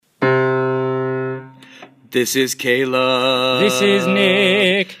This is Caleb. This is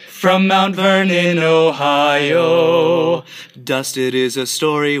Nick from Mount Vernon, Ohio. Dusted is a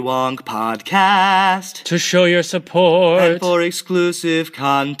Story Wonk podcast. To show your support And for exclusive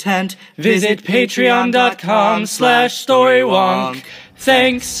content, visit patreon.com/storywonk.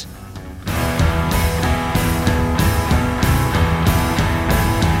 Thanks.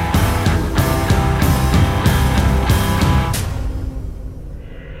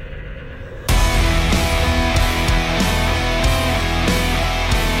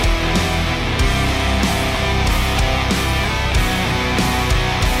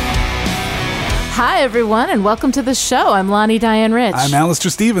 Hi, everyone, and welcome to the show. I'm Lonnie Diane Rich. I'm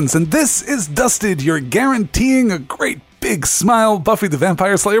Alistair Stevens, and this is Dusted, your guaranteeing a great big smile Buffy the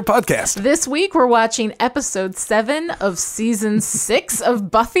Vampire Slayer podcast. This week, we're watching episode 7 of season 6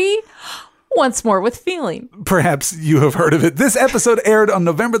 of Buffy, Once More with Feeling. Perhaps you have heard of it. This episode aired on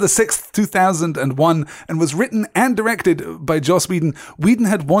November the 6th, 2001, and was written and directed by Joss Whedon. Whedon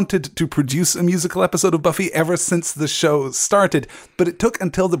had wanted to produce a musical episode of Buffy ever since the show started, but it took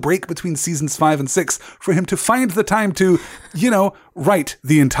until the break between seasons 5 and 6 for him to find the time to, write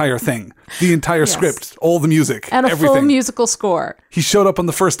the entire thing. The entire script, all the music, and a everything. full musical score. He showed up on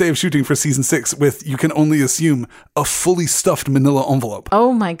the first day of shooting for season 6 with, you can only assume, a fully stuffed manila envelope.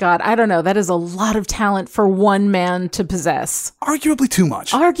 Oh my God, I don't know. That is a lot of talent for one man to possess. Arguably too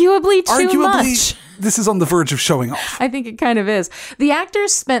much. Arguably too much. This is on the verge of showing off. I think it kind of is. The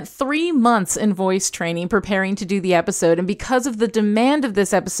actors spent 3 months in voice training preparing to do the episode, and because of the demand of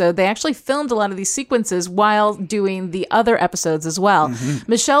this episode, they actually filmed a lot of these sequences while doing the other episodes as well.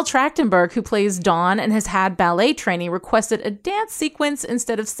 Mm-hmm. Michelle Trachtenberg, who plays Dawn and has had ballet training, requested a dance sequence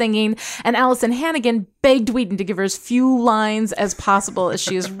instead of singing, and Allison Hannigan begged Whedon to give her as few lines as possible, as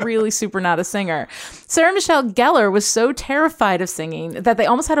she is really super not a singer. Sarah Michelle Gellar was so terrified of singing that they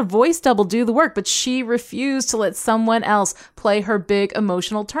almost had a voice double do the work, but she refused to let someone else play her big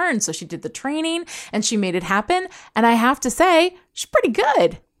emotional turn. So she did the training and she made it happen. And I have to say, she's pretty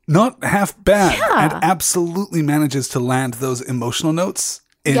good. Not half bad. Yeah. And absolutely manages to land those emotional notes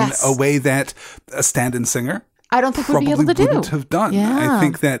in a way that a stand-in singer I don't think we'd be probably able to do. wouldn't have done. Yeah. I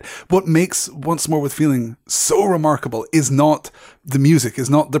think that what makes Once More with Feeling so remarkable is not the music, is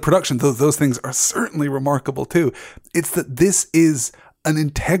not the production, though those things are certainly remarkable too. It's that this is an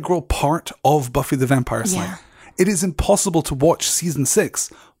integral part of Buffy the Vampire Slayer. Yeah. It is impossible to watch season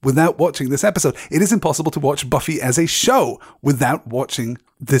 6 without watching this episode. It is impossible to watch Buffy as a show without watching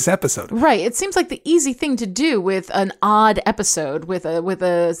this episode. Right. It seems like the easy thing to do with an odd episode, with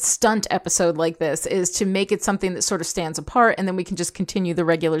a stunt episode like this, is to make it something that sort of stands apart, and then we can just continue the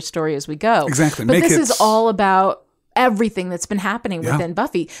regular story as we go. Exactly. But this is all about everything that's been happening within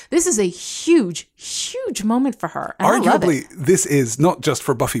Buffy. This is a huge, huge moment for her. And Arguably, I love it. this is not just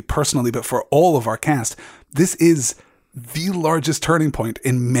for Buffy personally, but for all of our cast. This is the largest turning point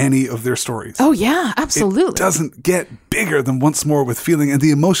in many of their stories. Oh, yeah, absolutely. It doesn't get bigger than Once More with Feeling, and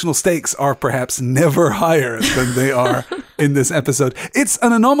the emotional stakes are perhaps never higher than they are in this episode. It's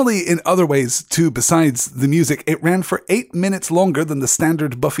an anomaly in other ways, too, besides the music. It ran for 8 minutes longer than the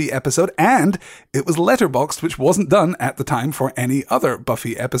standard Buffy episode, and it was letterboxed, which wasn't done at the time for any other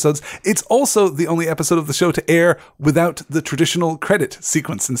Buffy episodes. It's also the only episode of the show to air without the traditional credit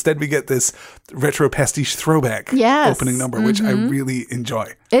sequence. Instead, we get this retro pastiche throwback opening number, which I really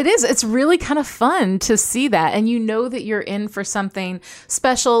enjoy. It is. It's really kind of fun to see that. And you know that you're in for something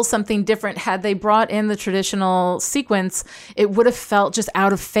special, something different. Had they brought in the traditional sequence, it would have felt just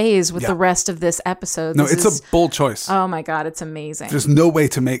out of phase with the rest of this episode. No, it's a bold choice. Oh my God, it's amazing. There's no way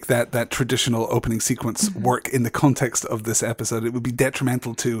to make that traditional opening sequence work in the context of this episode. It would be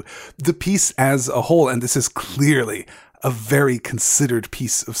detrimental to the piece as a whole. And this is clearly a very considered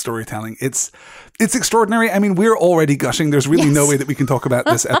piece of storytelling. It's extraordinary. I mean, we're already gushing. There's really no way that we can talk about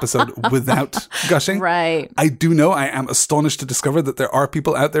this episode without gushing. Right. I do know, I am astonished to discover that there are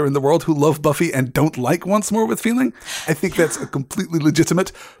people out there in the world who love Buffy and don't like Once More with Feeling. I think that's a completely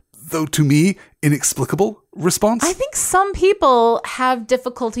legitimate, though to me, inexplicable response. I think some people have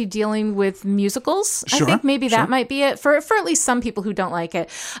difficulty dealing with musicals. Sure, I think maybe that might be it for at least some people who don't like it.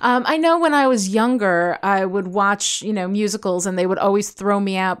 I know when I was younger, I would watch, musicals, and they would always throw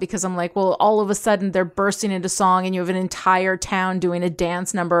me out because I'm like, well, all of a sudden they're bursting into song and you have an entire town doing a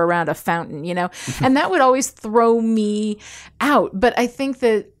dance number around a fountain, and that would always throw me out. But I think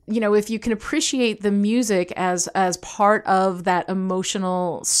that if you can appreciate the music as part of that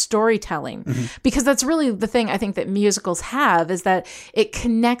emotional storytelling, because that's really the thing I think that musicals have, is that it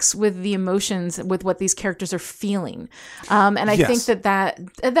connects with the emotions, with what these characters are feeling. And I Yes. think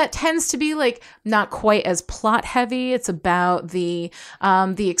that tends to be like not quite as plot heavy. It's about the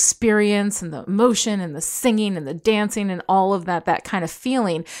experience and the emotion and the singing and the dancing and all of that kind of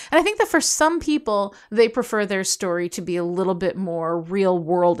feeling. And I think that for some people, they prefer their story to be a little bit more real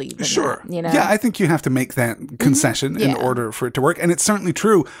worldy than Sure. that, you know? Yeah, I think you have to make that concession in Yeah. order for it to work. And it's certainly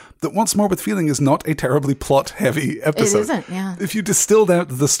true that Once More with Feeling is not a terribly plot-heavy episode. It isn't, yeah. If you distilled out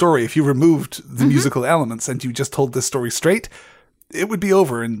the story, if you removed the musical elements and you just told this story straight, it would be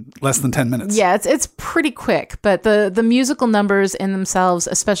over in less than 10 minutes. Yeah, it's pretty quick, but the musical numbers in themselves,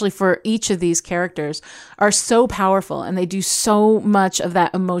 especially for each of these characters, are so powerful, and they do so much of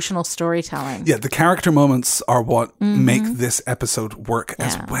that emotional storytelling. Yeah, the character moments are what make this episode work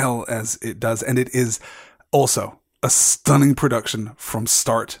as well as it does. And it is also a stunning production from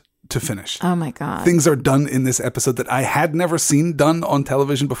start to finish. Oh my God. Things are done in this episode that I had never seen done on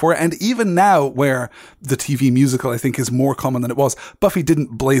television before. And even now, where the TV musical, I think, is more common than it was, Buffy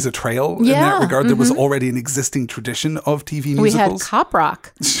didn't blaze a trail in Yeah, that regard. There was already an existing tradition of TV We had musicals. Cop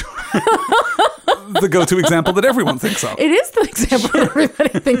Rock. The go-to example that everyone thinks of. It is the example that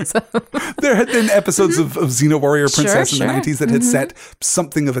everybody thinks of. There had been episodes of Xena Warrior Princess Sure, in the sure. 90s that had set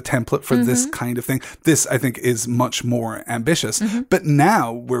something of a template for this kind of thing. This, I think, is much more ambitious. But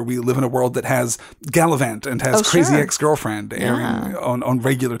now, where we live in a world that has Gallivant and has Oh, Crazy sure. Ex-Girlfriend airing on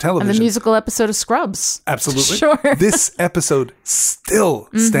regular And television. the musical episode of Scrubs. Absolutely. Sure. This episode still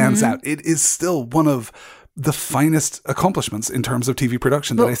stands out. It is still one of the finest accomplishments in terms of TV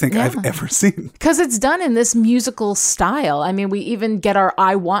production that I think I've ever seen. Because it's done in this musical style. I mean, we even get our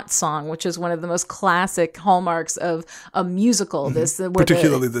 "I Want" song, which is one of the most classic hallmarks of a musical.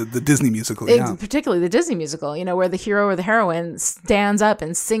 Particularly the Disney musical. Yeah. Particularly the Disney musical, where the hero or the heroine stands up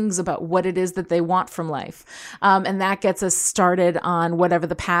and sings about what it is that they want from life. And that gets us started on whatever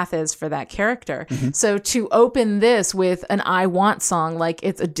the path is for that character. So to open this with an "I Want" song, like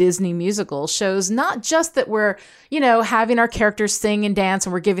it's a Disney musical, shows not just that we're, having our characters sing and dance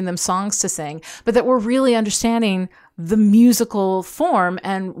and we're giving them songs to sing, but that we're really understanding the musical form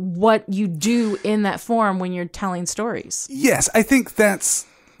and what you do in that form when you're telling stories. Yes, I think that's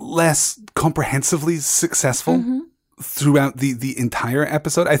less comprehensively successful throughout the entire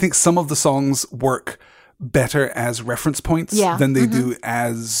episode. I think some of the songs work better as reference points than they do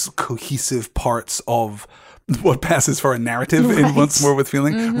as cohesive parts of what passes for a narrative in Once More with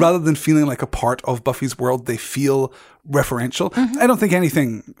Feeling. Rather than feeling like a part of Buffy's world, they feel referential. I don't think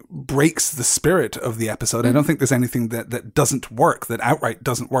anything breaks the spirit of the episode. I don't think there's anything that doesn't work, that outright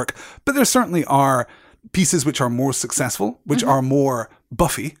doesn't work. But there certainly are pieces which are more successful, which are more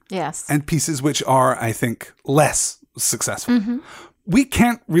Buffy. Yes. And pieces which are, I think, less successful. We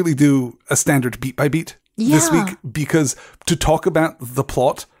can't really do a standard beat by beat this week, because to talk about the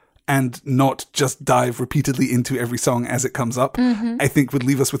plot and not just dive repeatedly into every song as it comes up, I think would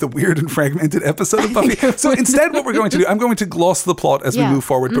leave us with a weird and fragmented episode of Buffy. So instead, what we're going to do, I'm going to gloss the plot as we move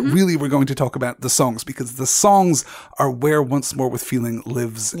forward, but really we're going to talk about the songs, because the songs are where Once More with Feeling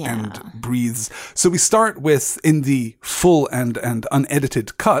lives and breathes. So we start with, in the full and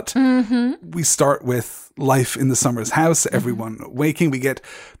unedited cut, we start with Life in the Summer's House, everyone waking. We get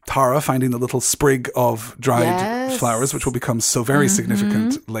Tara finding the little sprig of dried flowers, which will become so very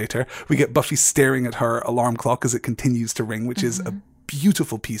significant later. We get Buffy staring at her alarm clock as it continues to ring, which is a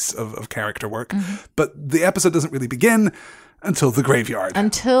beautiful piece of character work. But the episode doesn't really begin until the graveyard.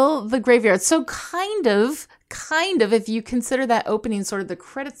 So kind of, if you consider that opening sort of the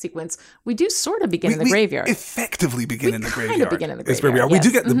credit sequence, we do sort of begin in the graveyard. Effectively begin in the graveyard. Begin in the is where we are. graveyard, We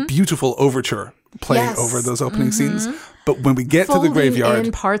do yes. get the beautiful overture play over those opening scenes. But when we get to the graveyard,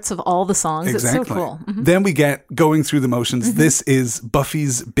 in parts of all the songs, exactly. It's so cool. Then we get going through the motions. This is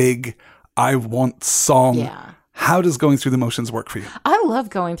Buffy's big I Want song. Yeah. How does going through the motions work for you? I love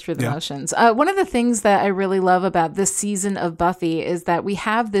going through the motions. One of the things that I really love about this season of Buffy is that we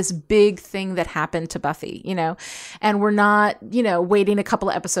have this big thing that happened to Buffy, and we're not, waiting a couple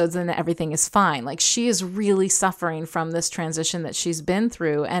of episodes and everything is fine. Like, she is really suffering from this transition that she's been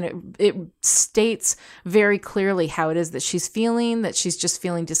through, and it states very clearly how it is that she's feeling, that she's just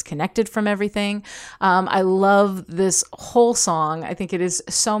feeling disconnected from everything. I love this whole song. I think it is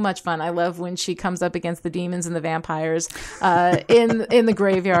so much fun. I love when she comes up against the demons in the the vampires in the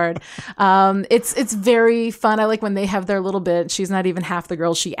graveyard. It's very fun. I like when they have their little bit. She's not even half the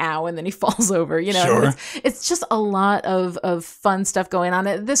girl she ow, and then he falls over. You know, Sure. it's just a lot of fun stuff going on.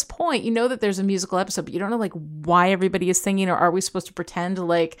 At this point, you know that there's a musical episode, but you don't know like why everybody is singing, or are we supposed to pretend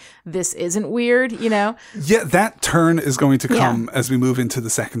like this isn't weird? You know? Yeah, that turn is going to come as we move into the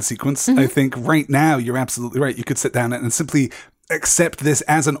second sequence. I think right now you're absolutely right. You could sit down and simply accept this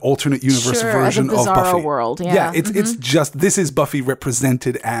as an alternate universe version as a of Bizarro Buffy. world. Yeah, it's just, this is Buffy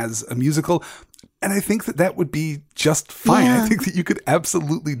represented as a musical. And I think that would be just fine. Yeah. I think that you could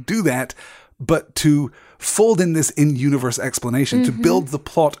absolutely do that. But to fold in this in-universe explanation, to build the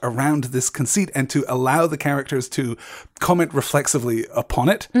plot around this conceit, and to allow the characters to comment reflexively upon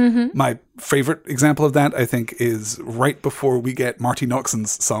it. My favorite example of that, I think, is right before we get Marty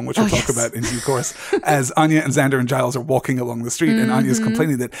Noxon's song, which we'll talk about in due course, as Anya and Xander and Giles are walking along the street, and Anya's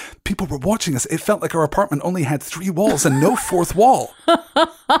complaining that people were watching us. It felt like our apartment only had 3 walls and no 4th wall.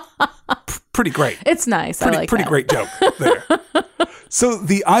 Pretty great. It's nice. Pretty, I like pretty that. great joke there. So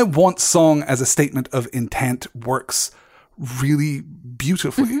the I Want song as a statement of intent works really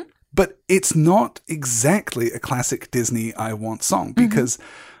beautifully, but it's not exactly a classic Disney I Want song because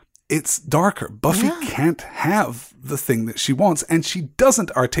it's darker. Buffy can't have the thing that she wants, and she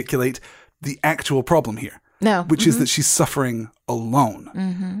doesn't articulate the actual problem here. No. Which is that she's suffering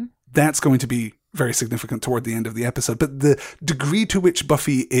alone. That's going to be very significant toward the end of the episode. But the degree to which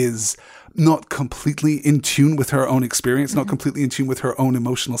Buffy is not completely in tune with her own experience, not completely in tune with her own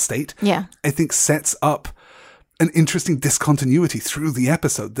emotional state, I think sets up an interesting discontinuity through the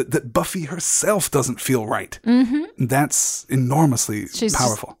episode that Buffy herself doesn't feel right. That's enormously She's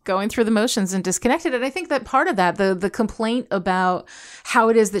powerful. just going through the motions and disconnected. And I think that part of that, the complaint about how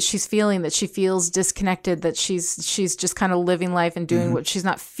it is that she's feeling, that she feels disconnected, that she's just kind of living life and doing what she's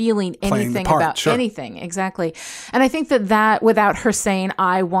not feeling Playing the anything part, about sure. anything. Exactly. And I think that without her saying,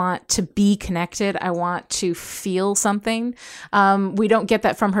 I want to be connected, I want to feel something, we don't get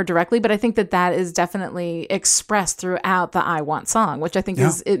that from her directly, but I think that is definitely expressed throughout the I Want song, which I think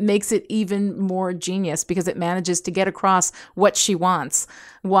it makes it even more genius because it manages to get across what she wants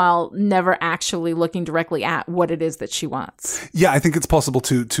while never actually looking directly at what it is that she wants. Yeah, I think it's possible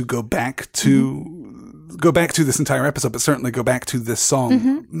to go back to this entire episode, but certainly go back to this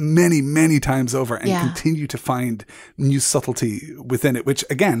song many, many times over and continue to find new subtlety within it, which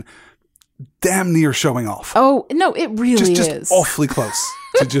again, damn near showing off. Oh, no, it really just is. Awfully close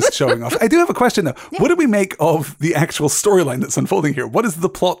to just showing off. I do have a question though. What do we make of the actual storyline that's unfolding here? What is the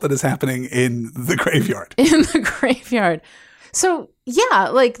plot that is happening in the graveyard? In the graveyard. So yeah,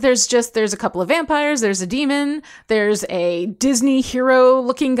 like there's a couple of vampires, there's a demon, there's a Disney hero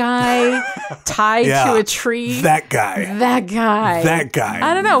looking guy tied to a tree. That guy.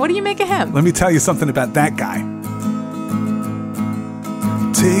 I don't know. What do you make of him? Let me tell you something about that guy.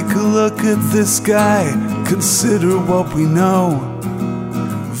 Take a look at this guy, consider what we know.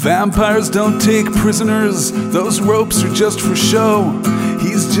 Vampires don't take prisoners, those ropes are just for show.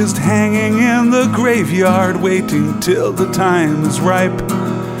 He's just hanging in the graveyard, waiting till the time is ripe.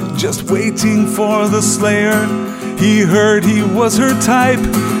 Just waiting for the slayer, he heard he was her type.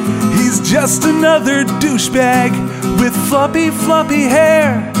 He's just another douchebag with floppy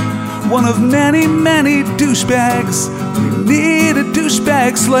hair. One of many, many douchebags. We need a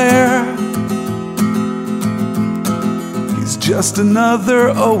douchebag slayer. He's just another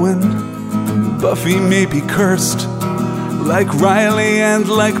Owen. Buffy may be cursed. Like Riley and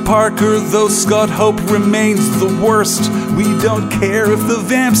like Parker, though Scott Hope remains the worst. We don't care if the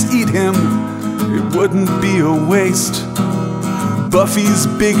vamps eat him. It wouldn't be a waste. Buffy's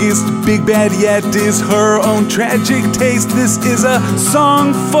biggest big bad yet is her own tragic taste. This is a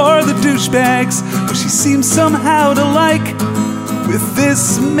song for the douchebags who she seems somehow to like. With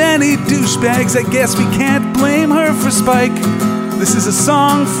this many douchebags, I guess we can't blame her for Spike. This is a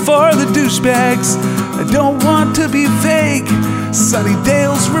song for the douchebags. I don't want to be vague.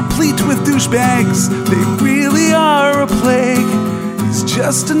 Sunnydale's replete with douchebags. They really are a plague. He's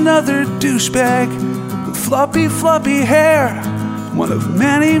just another douchebag with floppy hair. One of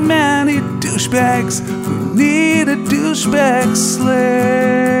many, many douchebags. We need a douchebag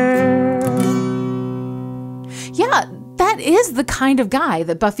slayer. Yeah, that is the kind of guy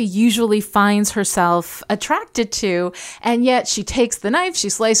that Buffy usually finds herself attracted to, and yet she takes the knife, she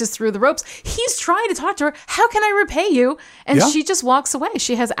slices through the ropes. He's trying to talk to her. How can I repay you? And she just walks away.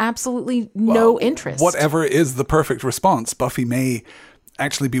 She has absolutely no interest. Whatever is the perfect response, Buffy may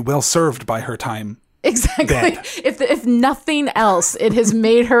actually be well served by her time Exactly. Dead. If nothing else, it has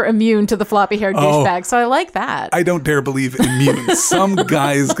made her immune to the floppy-haired douchebag. So I like that. I don't dare believe immune. Some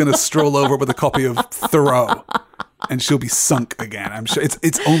guy's going to stroll over with a copy of Thoreau and she'll be sunk again. I'm sure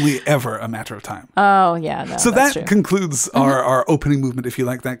it's only ever a matter of time. Oh, yeah. No, So that's that true. concludes our opening movement, if you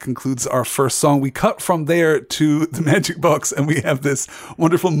like. That concludes our first song. We cut from there to the Magic Box, and we have this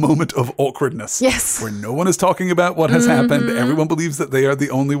wonderful moment of awkwardness. Yes. Where no one is talking about what has happened. Everyone believes that they are the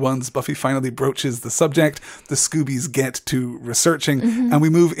only ones. Buffy finally broaches the subject. The Scoobies get to researching, and we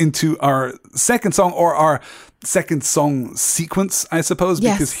move into our second song, or our second song sequence, I suppose,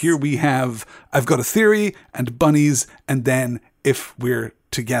 Yes. because here we have I've Got a Theory and Bunnies, and then If We're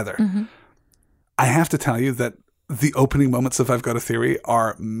Together. I have to tell you that the opening moments of I've Got a Theory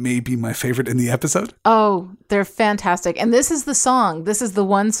are maybe my favorite in the episode. Oh, they're fantastic. And this is the song. This is the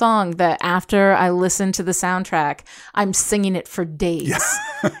one song that after I listen to the soundtrack, I'm singing it for days.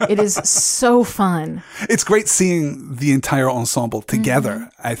 It is so fun. It's great seeing the entire ensemble together,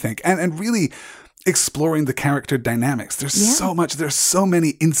 I think, and really exploring the character dynamics. There's so much, there's so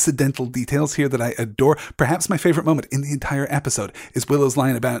many incidental details here that I adore. Perhaps my favorite moment in the entire episode is Willow's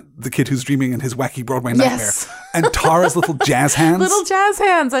line about the kid who's dreaming and his wacky Broadway nightmare. Yes. And Tara's little jazz hands. Little jazz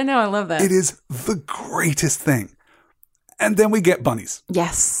hands. I know. I love that. It is the greatest thing. And then we get bunnies.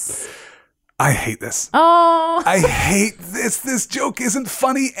 Yes. I hate this. Oh. I hate this. This joke isn't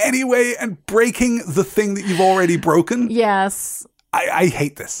funny anyway, and breaking the thing that you've already broken. Yes. I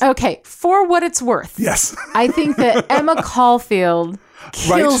hate this. Okay. For what it's worth. Yes. I think that Emma Caulfield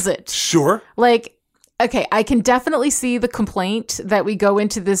kills Right? it. Sure. Like, okay, I can definitely see the complaint that we go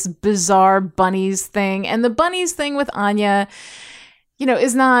into this bizarre bunnies thing, and the bunnies thing with Anya, you know,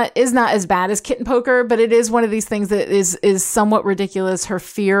 is not as bad as Kitten Poker, but it is one of these things that is somewhat ridiculous. Her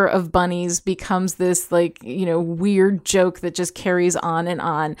fear of bunnies becomes this, like, you know, weird joke that just carries on and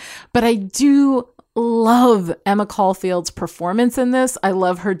on. But I do love Emma Caulfield's performance in this. I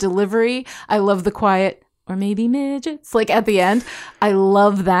love her delivery. I love the quiet, or maybe midgets, like at the end. I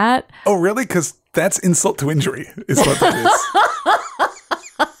love that. Oh, really? Because that's insult to injury, is what that is.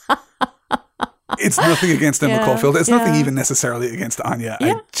 It's nothing against Emma Caulfield. It's nothing even necessarily against Anya.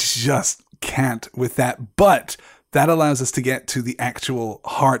 Yeah. I just can't with that. But that allows us to get to the actual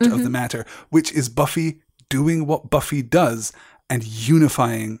heart of the matter, which is Buffy doing what Buffy does and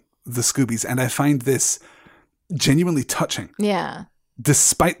unifying the Scoobies. And I find this genuinely touching. Yeah.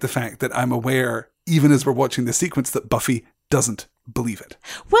 Despite the fact that I'm aware, even as we're watching the sequence, that Buffy doesn't believe it.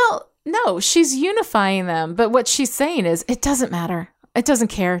 Well, no, she's unifying them, but what she's saying is, it doesn't matter. It doesn't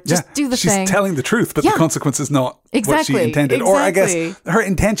care. Just do the she's thing. telling the truth, but the consequence is not what Exactly. she intended. Or I guess Exactly. her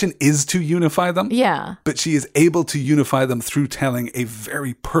intention is to unify them. Yeah. But she is able to unify them through telling a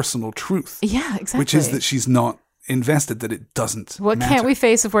very personal truth. Yeah, exactly. Which is that she's not invested, that it doesn't What matter. can't we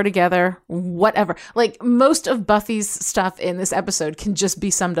face if we're together? Whatever. Like, most of Buffy's stuff in this episode can just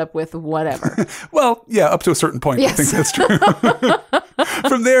be summed up with whatever. Well, yeah, up to a certain point, Yes. I think that's true.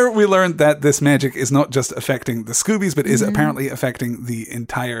 From there, we learned that this magic is not just affecting the Scoobies, but is apparently affecting the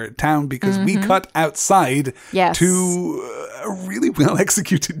entire town, because we cut outside Yes. to a really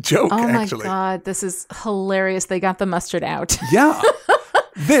well-executed joke, Oh my actually. God, this is hilarious. They got the mustard out. Yeah.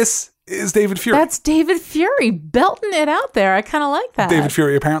 This is David Fury. That's David Fury belting it out there. I kind of like that. David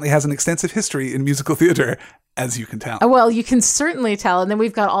Fury apparently has an extensive history in musical theater, as you can tell. Well, you can certainly tell. And then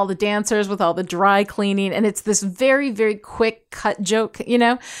we've got all the dancers with all the dry cleaning. And it's this very, very quick cut joke, you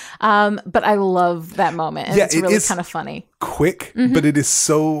know? But I love that moment. And Yeah, it's it really is kind of funny. Quick, but it is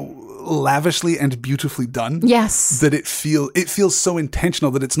so lavishly and beautifully done. Yes. That it feels so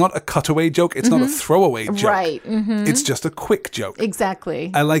intentional that it's not a cutaway joke. It's not a throwaway joke. Right. Mm-hmm. It's just a quick joke.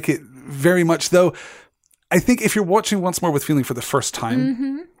 Exactly. I like it very much, though. I think if you're watching Once More with Feeling for the first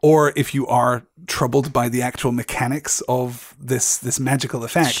time, or if you are troubled by the actual mechanics of this magical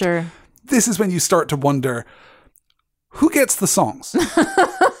effect, Sure. this is when you start to wonder, who gets the songs?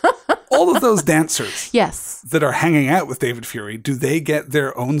 All of those dancers Yes. that are hanging out with David Fury, do they get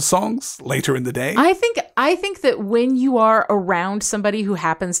their own songs later in the day? I think that when you are around somebody who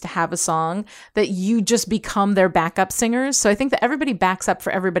happens to have a song, that you just become their backup singers. So I think that everybody backs up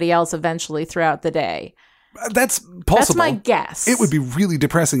for everybody else eventually throughout the day. That's possible. That's my guess. It would be really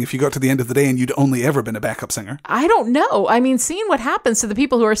depressing if you got to the end of the day and you'd only ever been a backup singer. I don't know. I mean, seeing what happens to the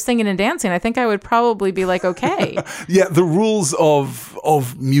people who are singing and dancing, I think I would probably be like, okay. Yeah, the rules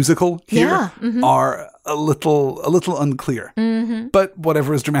of musical here Yeah, are a little unclear. But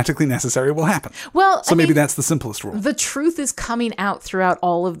whatever is dramatically necessary will happen. Well, so maybe that's the simplest rule. The truth is coming out throughout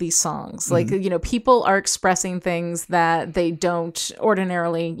all of these songs. Like, people are expressing things that they don't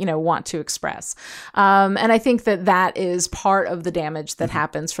ordinarily, want to express. And I think that is part of the damage that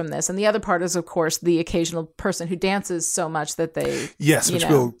happens from this. And the other part is, of course, the occasional person who dances so much that they, which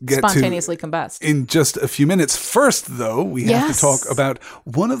we'll get spontaneously combust. In just a few minutes. First, though, we have to talk about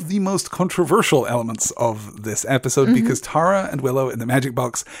one of the most controversial elements of this episode, because Tara and Willow in the Magic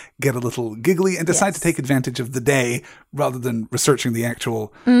Box get a little giggly and decide to take advantage of the day rather than researching the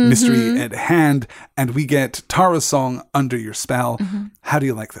actual mystery at hand. And we get Tara's song, Under Your Spell. How do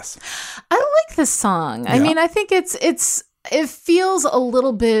you like this? I like this song. I mean, I think it feels a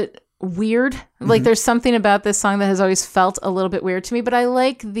little bit weird. Like there's something about this song that has always felt a little bit weird to me, but I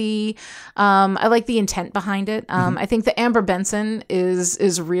like the intent behind it. I think that Amber Benson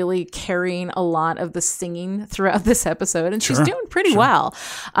is really carrying a lot of the singing throughout this episode, and she's doing pretty well.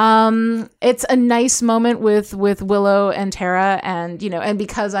 It's a nice moment with Willow and Tara, and and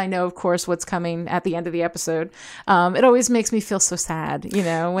because I know, of course, what's coming at the end of the episode, it always makes me feel so sad.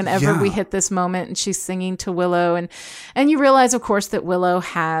 Whenever we hit this moment and she's singing to Willow, and you realize, of course, that Willow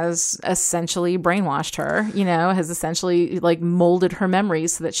has essentially brainwashed her, has essentially like molded her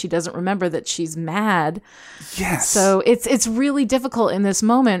memories so that she doesn't remember that she's mad. Yes. So it's really difficult in this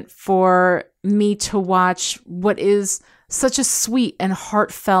moment for me to watch what is such a sweet and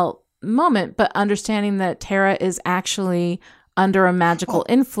heartfelt moment, but understanding that Tara is actually under a magical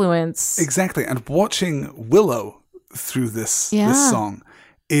influence. Exactly. And watching Willow through this song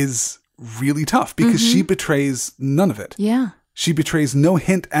is really tough because she betrays none of it. Yeah. She betrays no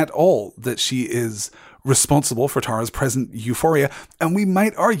hint at all that she is responsible for Tara's present euphoria. And we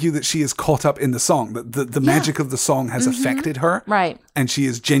might argue that she is caught up in the song, that the magic of the song has affected her. Right. And she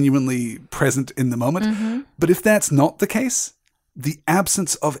is genuinely present in the moment. But if that's not the case, the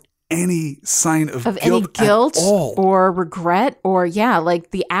absence of any sign of guilt at all, or regret, or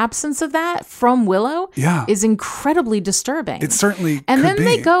like the absence of that from Willow is incredibly disturbing. It certainly and could then be.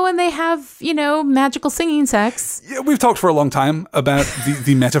 They go and they have magical singing sex. Yeah, we've talked for a long time about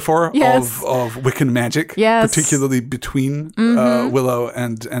the metaphor of Wiccan magic, particularly between Willow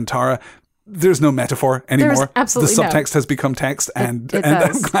and Tara. There's no metaphor anymore. There's absolutely the subtext has become text, and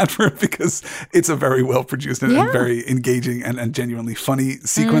I'm glad for it because it's a very well produced and very engaging and genuinely funny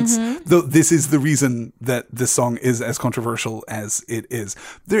sequence. Though this is the reason that this song is as controversial as it is.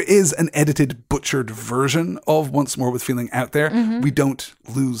 There is an edited, butchered version of Once More with Feeling out there. We don't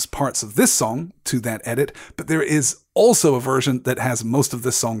lose parts of this song to that edit, but there is also a version that has most of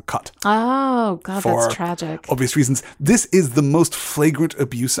this song cut. Oh, God, that's tragic. Obvious reasons. This is the most flagrant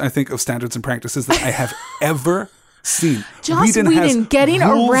abuse, I think, of standards and practices that I have ever seen. Joss Whedon getting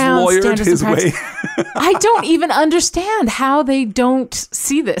around standards and practices. I don't even understand how they don't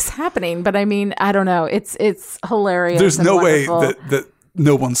see this happening, but I mean, I don't know. It's hilarious. There's no way that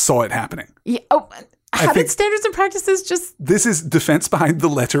no one saw it happening. Yeah. Oh, how did standards and practices just... This is defense behind the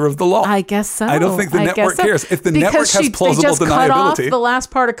letter of the law. I guess so. I don't think the network cares. If the network has plausible they just deniability... cut off the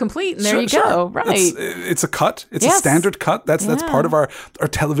last part of complete, and there you go. Right. It's a cut. It's a standard cut. That's part of our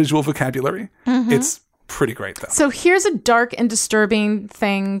televisual vocabulary. It's pretty great, though. So here's a dark and disturbing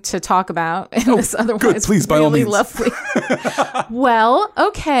thing to talk about in this otherwise please, by really all means. lovely... Well,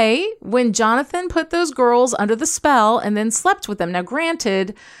 okay, when Jonathan put those girls under the spell and then slept with them. Now,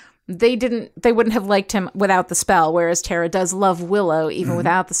 granted... They wouldn't have liked him without the spell, whereas Tara does love Willow even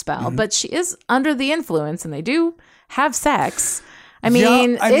without the spell. But she is under the influence, and they do have sex. I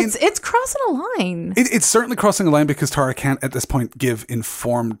mean, it's crossing a line. It's certainly crossing a line because Tara can't at this point give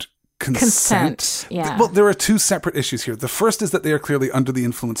informed consent. Yeah. Well, there are two separate issues here. The first is that they are clearly under the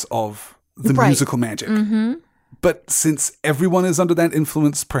influence of the musical magic. But since everyone is under that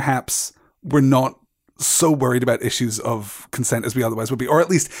influence, perhaps we're not so worried about issues of consent as we otherwise would be. Or at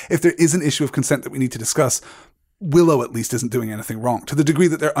least if there is an issue of consent that we need to discuss, Willow at least isn't doing anything wrong to the degree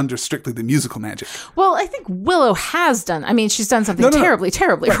that they're under strictly the musical magic. Well, I think Willow has done, she's done something terribly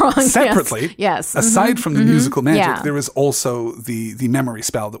wrong. Separately, yes. Aside from the musical magic, there is also the memory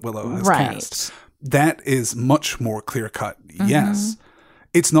spell that Willow has cast. That is much more clear-cut, yes.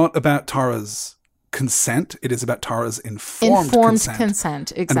 It's not about Tara's consent. It is about Tara's informed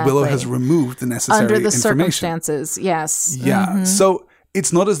consent. Exactly. And Willow has removed the necessary under the information. Circumstances, yes. Yeah. So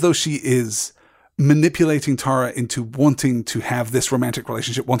it's not as though she is manipulating Tara into wanting to have this romantic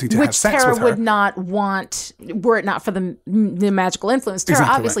relationship, wanting to have sex Tara with her. would not want, were it not for the magical influence. Tara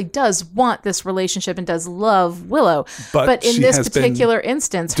Exactly obviously does want this relationship and does love Willow. But in she this has been particular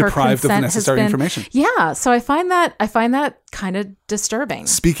instance, her deprived of consent necessary has been, information. Yeah, so I find that kind of disturbing.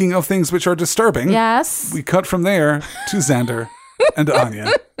 Speaking of things which are disturbing, Yes. we cut from there to Xander and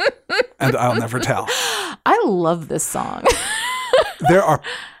Anya and I'll Never Tell. I love this song. There are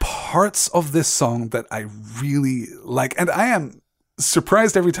parts of this song that I really like, and I am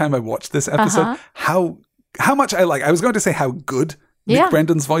surprised every time I watch this episode how much I like. I was going to say how good Yeah. Nick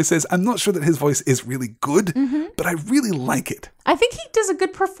Brendan's voice is. I'm not sure that his voice is really good, but I really like it. I think he does a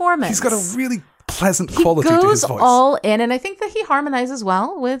good performance. He's got a really pleasant quality he to goes his voice. all in, and I think that he harmonizes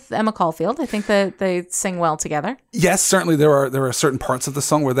well with Emma Caulfield. I think that they sing well together. Yes, certainly there are certain parts of the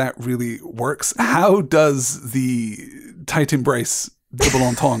song where that really works. How does the tight embrace double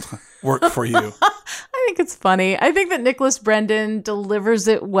entendre work for you? I think it's funny. I think that Nicholas Brendan delivers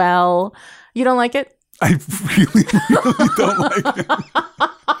it well. You don't like it? I really, really don't like it.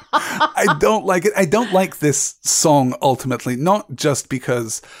 I don't like it. I don't like this song ultimately, not just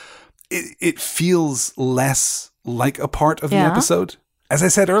because it feels less like a part of the episode. As I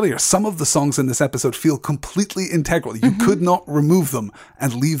said earlier, some of the songs in this episode feel completely integral. You could not remove them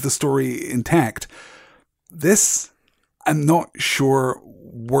and leave the story intact. This, I'm not sure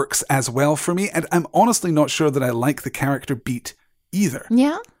works as well for me, and I'm honestly not sure that I like the character beat either.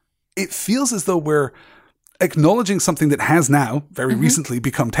 Yeah. It feels as though we're acknowledging something that has now, very recently,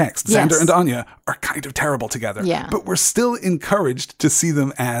 become text. Yes. Xander and Anya are kind of terrible together. Yeah. But we're still encouraged to see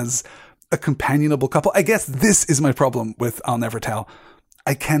them as a companionable couple. I guess this is my problem with I'll Never Tell.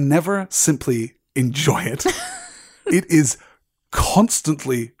 I can never simply enjoy it. It is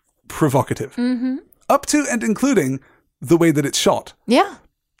constantly provocative. Up to and including the way that it's shot. Yeah.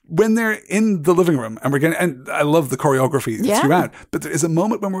 When they're in the living room and and I love the choreography throughout, but there is a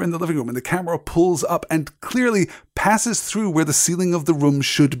moment when we're in the living room and the camera pulls up and clearly passes through where the ceiling of the room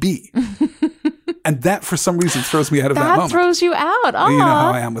should be. And that for some reason throws me out of that moment. That throws you out. Oh, You know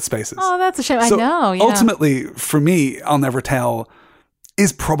how I am with spaces. Oh, that's a shame. So I know. Yeah. ultimately, for me, I'll Never Tell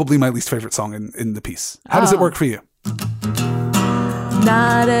is probably my least favorite song in the piece. How does it work for you?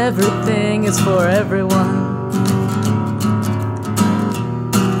 Not everything is for everyone.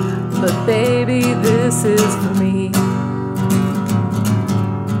 But baby, this is for me.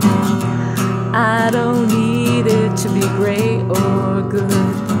 I don't need it to be great or good.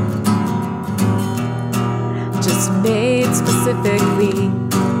 Just made specifically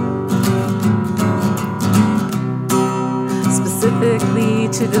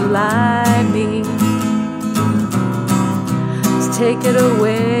to delight me. To take it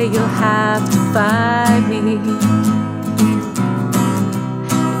away, you'll have to find me.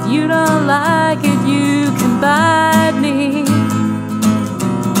 If you don't like it, you can bite me.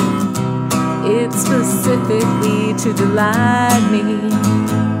 It's specifically to delight me.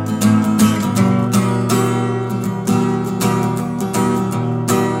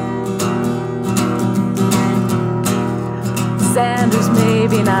 Xander's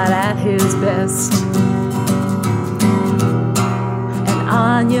maybe not at his best, and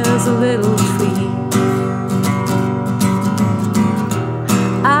Anya's a little tweak.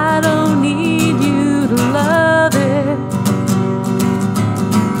 I don't need you to love it.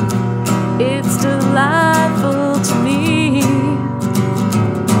 It's delightful to me,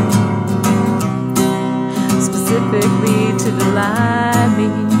 specifically to delight me.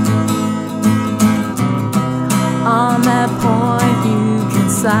 On that point, you can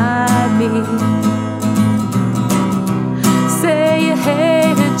side me. Say you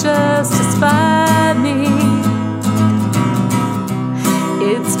hate it just to spite me.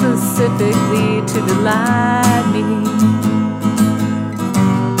 It's specifically to delight me.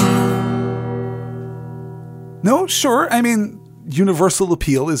 No, sure. I mean, universal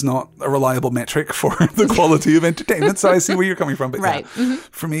appeal is not a reliable metric for the quality of entertainment, so I see where you're coming from. But Right. yeah,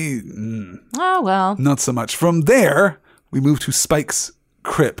 for me, Oh, well. not so much. From there, we move to Spike's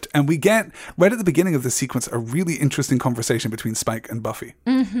crypt, and we get, right at the beginning of the sequence, a really interesting conversation between Spike and Buffy,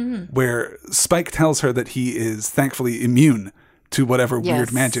 where Spike tells her that he is thankfully immune to whatever weird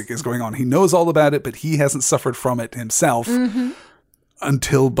Yes. magic is going on. He knows all about it, but he hasn't suffered from it himself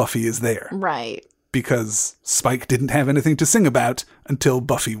until Buffy is there. Right. Because Spike didn't have anything to sing about until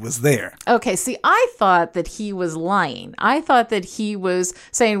Buffy was there. Okay, see, I thought that he was lying. I thought that he was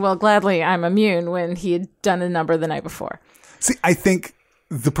saying, well, gladly I'm immune, when he had done a number the night before. See, I think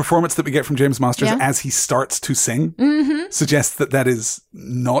the performance that we get from James Masters as he starts to sing suggests that that is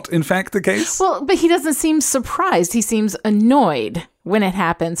not, in fact, the case. Well, but he doesn't seem surprised. He seems annoyed when it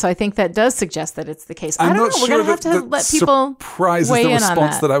happens. So I think that does suggest that it's the case. I don't know. Sure We're going to have to let people surprise is weigh the in on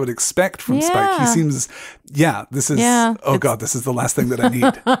response that I would expect from Spike. He seems, oh God, this is the last thing that I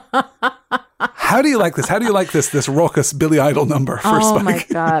need. How do you like this? How do you like this raucous Billy Idol number for Spike? Oh my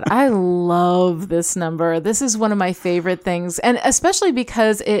God. I love this number. This is one of my favorite things. And especially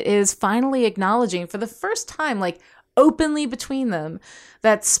because it is finally acknowledging for the first time, like openly between them,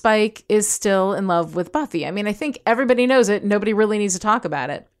 that Spike is still in love with Buffy. I mean, I think everybody knows it. Nobody really needs to talk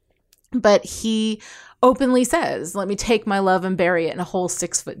about it. But he openly says, let me take my love and bury it in a hole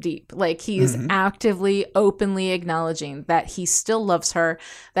 6 foot deep. Like he is actively, openly acknowledging that he still loves her,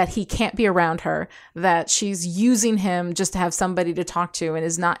 that he can't be around her, that she's using him just to have somebody to talk to and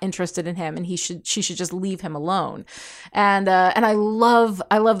is not interested in him, and she should just leave him alone. And I love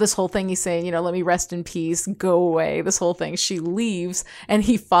this whole thing. He's saying, let me rest in peace, go away. This whole thing. She leaves and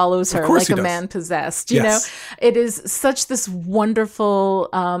he follows her like a man possessed. You know, it is such this wonderful.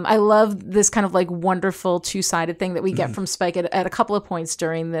 I love this kind of like wonderful two-sided thing that we get from Spike at a couple of points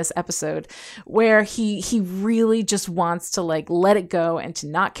during this episode, where he really just wants to like let it go and to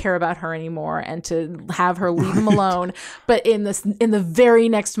not care about her anymore and to have her leave him alone. But in the very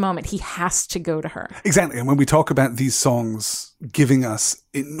next moment, he has to go to her. Exactly. And when we talk about these songs giving us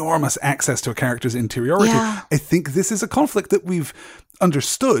enormous access to a character's interiority, I think this is a conflict that we've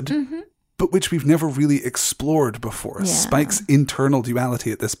understood, but which we've never really explored before. Spike's internal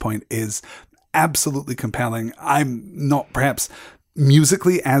duality at this point is absolutely compelling. I'm not perhaps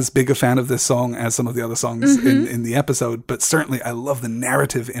musically as big a fan of this song as some of the other songs in the episode, but certainly I love the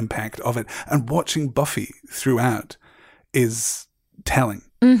narrative impact of it. And watching Buffy throughout is telling.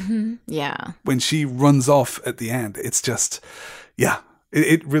 Yeah. When she runs off at the end, it's just,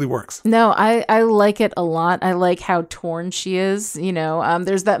 it really works. No, I like it a lot. I like how torn she is.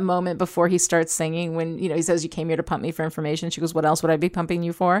 There's that moment before he starts singing when, he says, you came here to pump me for information. She goes, what else would I be pumping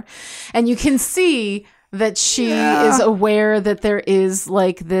you for? And you can see that she is aware that there is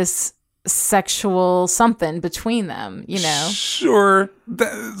like this sexual something between them, Sure.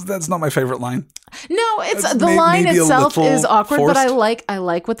 That's not my favorite line. No, it's the line itself is awkward, forced. But I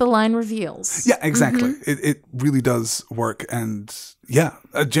like what the line reveals. Yeah, exactly. It really does work. And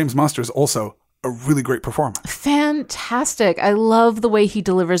James Masters also a really great performer. Fantastic. I love the way he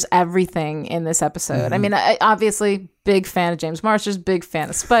delivers everything in this episode. I mean, I obviously big fan of James Masters, big fan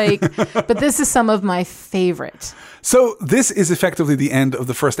of Spike, but this is some of my favorite. So this is effectively the end of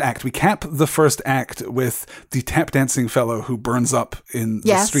the first act. We cap the first act with the tap dancing fellow who burns up in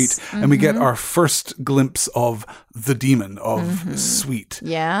the street, and we get our first glimpse of the demon of Sweet.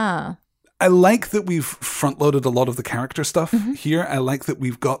 Yeah. I like that we've front-loaded a lot of the character stuff here. I like that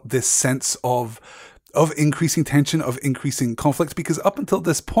we've got this sense of increasing tension, of increasing conflict, because up until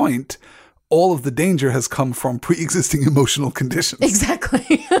this point, all of the danger has come from pre-existing emotional conditions.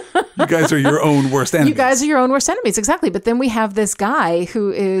 Exactly. You guys are your own worst enemies. You guys are your own worst enemies, exactly. But then we have this guy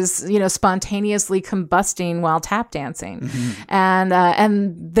who is, spontaneously combusting while tap dancing.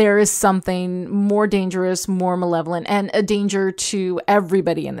 And there is something more dangerous, more malevolent, and a danger to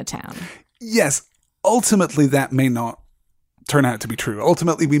everybody in the town. Yes, ultimately that may not turn out to be true.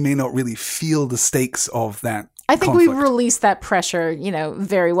 Ultimately, we may not really feel the stakes of that. I think conflict. we've released that pressure,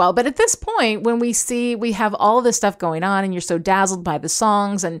 very well. But at this point, when we have all this stuff going on and you're so dazzled by the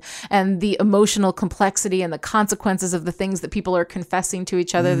songs and the emotional complexity and the consequences of the things that people are confessing to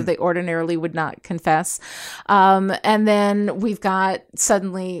each other that they ordinarily would not confess. And then we've got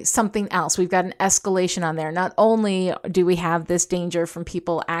suddenly something else. We've got an escalation on there. Not only do we have this danger from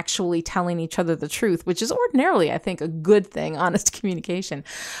people actually telling each other the truth, which is ordinarily, I think, a good thing, honest communication.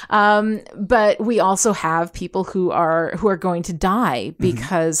 But we also have people who are going to die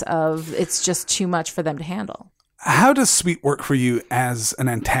because of it's just too much for them to handle. How does Sweet work for you as an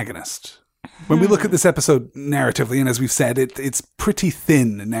antagonist? When we look at this episode narratively, and as we've said, it's pretty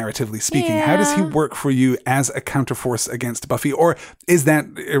thin narratively speaking. How does he work for you as a counterforce against Buffy? Or is that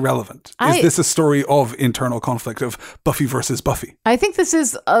irrelevant? Is this a story of internal conflict of Buffy versus Buffy? I think this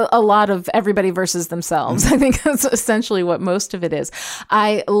is a lot of everybody versus themselves. I think that's essentially what most of it is.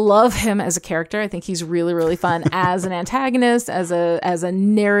 I love him as a character. I think he's really, really fun as an antagonist, as a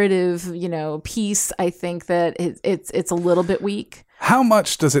narrative, piece. I think that it's a little bit weak. How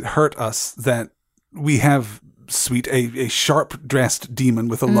much does it hurt us that we have Sweet, a sharp-dressed demon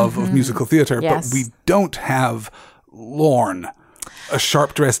with a love of musical theater, but we don't have Lorne? a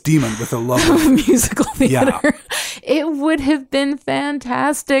sharp-dressed demon with a love of musical theater. It would have been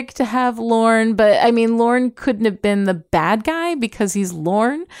fantastic to have Lorne, but I mean, Lorne couldn't have been the bad guy because he's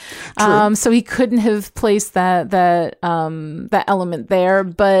Lorne. So he couldn't have placed that element there,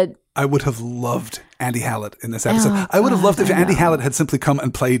 but I would have loved Andy Hallett in this episode. I would have loved if Andy Hallett had simply come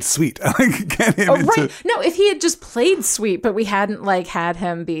and played Sweet. Get him into... Right. No, if he had just played Sweet, but we hadn't had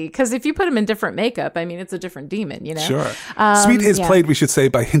him be, because if you put him in different makeup, I mean, it's a different demon, you know? Sure. Sweet is played, we should say,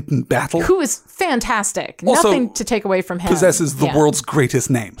 by Hinton Battle. Who is fantastic. Also Nothing to take away from him. Possesses the world's greatest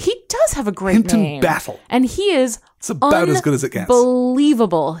name. He does have a great Hinton name. Battle. And he is It's about as good as it gets.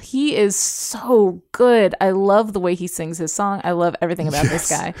 Unbelievable. He is so good. I love the way he sings his song. I love everything about this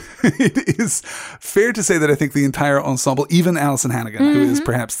guy. It is fair to say that I think the entire ensemble, even Alison Hannigan, who is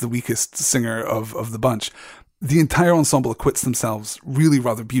perhaps the weakest singer of the bunch, the entire ensemble acquits themselves really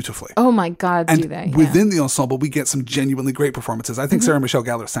rather beautifully. Oh my God, and do they? within the ensemble, we get some genuinely great performances. I think Sarah Michelle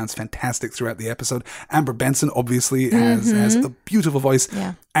Gellar sounds fantastic throughout the episode. Amber Benson obviously has a beautiful voice.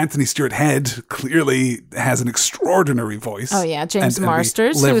 Yeah. Anthony Stewart Head clearly has an extraordinary voice. Oh yeah, James and we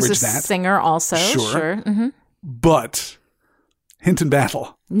Marsters, who is a that. singer also. Sure. Mm-hmm. But Hinton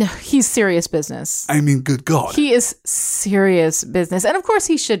Battle, No, he's serious business. I mean, good God. He is serious business. And of course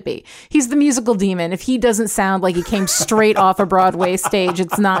he should be. He's the musical demon. If he doesn't sound like he came straight off a Broadway stage,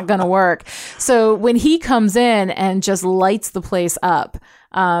 it's not going to work. So when he comes in and just lights the place up,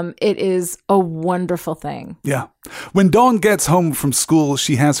 it is a wonderful thing. Yeah. When Dawn gets home from school,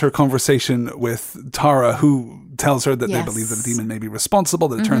 she has her conversation with Tara, who tells her that they believe that the demon may be responsible,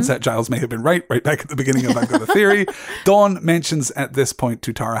 that it turns out Giles may have been right back at the beginning of I've Got a Theory. Dawn mentions at this point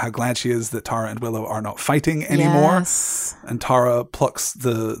to Tara how glad she is that Tara and Willow are not fighting anymore. Yes. And Tara plucks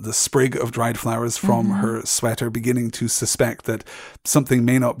the sprig of dried flowers from her sweater, beginning to suspect that something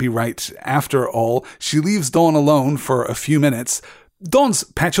may not be right after all. She leaves Dawn alone for a few minutes. Dawn's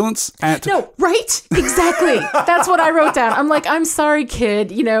petulance at... No, right? Exactly. That's what I wrote down. I'm like, I'm sorry,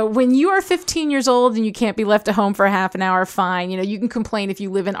 kid. You know, when you are 15 years old and you can't be left at home for a half an hour, fine. You know, you can complain if you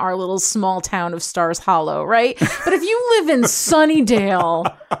live in our little small town of Stars Hollow, right? But if you live in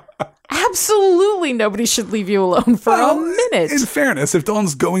Sunnydale... Absolutely nobody should leave you alone for a minute. In fairness, if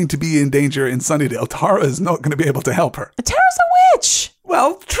Dawn's going to be in danger in Sunnydale, Tara is not going to be able to help her. Tara's a witch.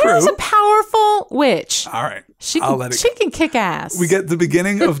 Well, true. Tara's a powerful witch. All right. She I'll let it she go. can kick ass. We get the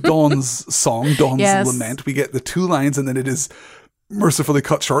beginning of Dawn's song, Dawn's Yes. Lament. We get the 2 lines and then it is mercifully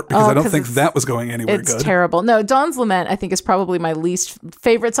cut short because I don't 'cause think it's- that was going anywhere It's good. terrible. No, Dawn's Lament, I think, is probably my least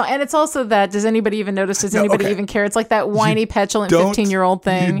favorite song. And it's also that, does anybody even notice? Does anybody okay. even care? It's like that whiny, petulant Don't- 15-year-old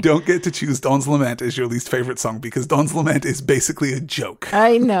thing. You don't get to choose Dawn's Lament as your least favorite song because Dawn's Lament is basically a joke.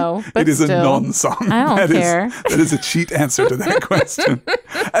 I know, but It is still. a non-song. I don't care. That is a cheat answer to that question.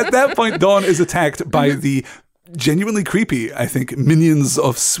 At that point, Dawn is attacked by the genuinely creepy, I think, minions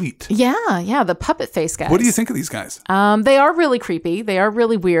of Sweet. Yeah, the puppet face guys. What do you think of these guys? They are really creepy. They are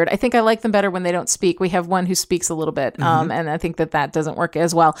really weird. I think I like them better when they don't speak. We have one who speaks a little bit, and I think that doesn't work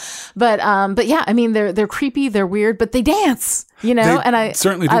as well. But yeah, I mean, they're creepy, they're weird, but they dance. You know, They and I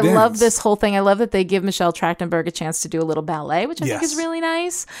certainly do I love dance. this whole thing. I love that they give Michelle Trachtenberg a chance to do a little ballet, which I think Yes. is really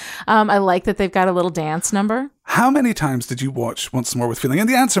nice. I like that they've got a little dance number. How many times did you watch Once More with Feeling? And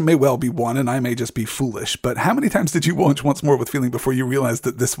the answer may well be one, and I may just be foolish, but how many times did you watch Once More with Feeling before you realized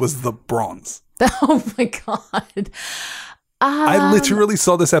that this was the bronze? Oh my God. I literally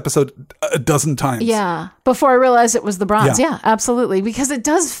saw this episode a dozen times. Yeah. Before I realized it was the bronze. Yeah. Yeah, absolutely. Because it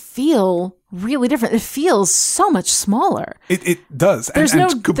does feel really different. It feels so much smaller. It does. There's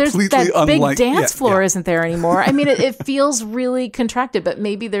and completely that unlike big dance floor yeah. isn't there anymore. I mean, it feels really contracted, but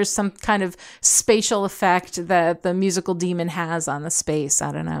maybe there's some kind of spatial effect that the musical demon has on the space.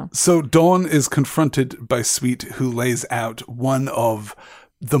 I don't know. So Dawn is confronted by Sweet, who lays out one of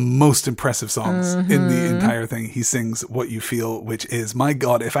the most impressive songs in the entire thing. He sings What You Feel, which is, my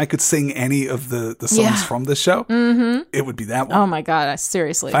God, if I could sing any of the songs Yeah. from this show, it would be that one. Oh my God,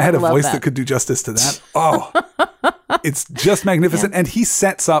 seriously. If I had a love voice that could do justice to that, it's just magnificent. And he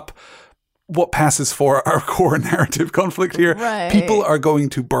sets up what passes for our core narrative conflict here. Right. People are going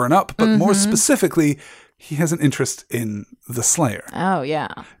to burn up, but more specifically, he has an interest in the Slayer. Oh, yeah.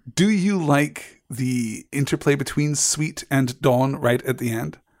 Do you like the interplay between Sweet and Dawn right at the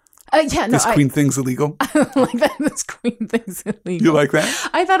end? Yeah, no, This queen thing's illegal. like that. This queen thing's illegal. You like that?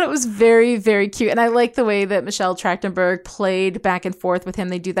 I thought it was very, very cute. And I like the way that Michelle Trachtenberg played back and forth with him.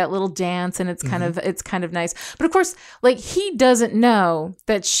 They do that little dance and it's kind of nice. But of course, like, he doesn't know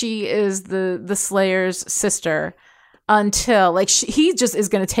that she is the Slayer's sister. until like he just is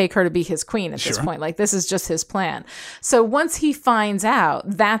going to take her to be his queen at this point. Like this is just his plan. So once he finds out,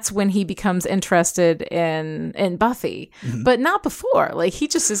 that's when he becomes interested in Buffy, but not before. Like he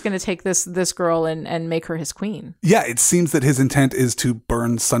just is going to take this girl and make her his queen. Yeah, it seems that his intent is to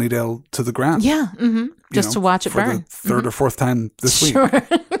burn Sunnydale to the ground. Yeah, just to watch it for burn. the third or fourth time this week. Sure.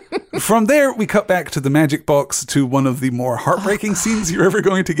 From there, we cut back to the magic box, to one of the more heartbreaking scenes you're ever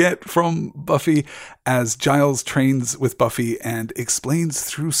going to get from Buffy, as Giles trains with Buffy and explains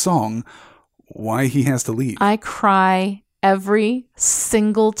through song why he has to leave. I cry every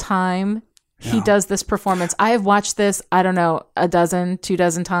single time he does this performance. I have watched this, I don't know, 2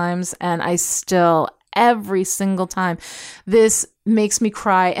 dozen times, and I still, every single time, this makes me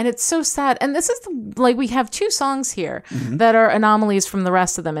cry. And it's so sad. And this is like, we have 2 songs here that are anomalies from the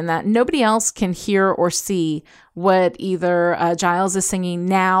rest of them, in that nobody else can hear or see what either Giles is singing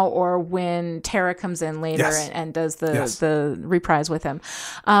now or when Tara comes in later and does the reprise with him.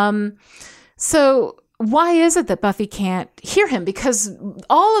 So why is it that Buffy can't hear him? Because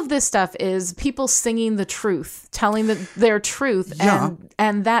all of this stuff is people singing the truth, telling their truth,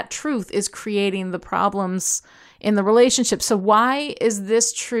 and that truth is creating the problems in the relationship. So why is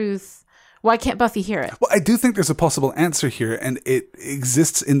this truth? Why can't Buffy hear it? Well, I do think there's a possible answer here, and it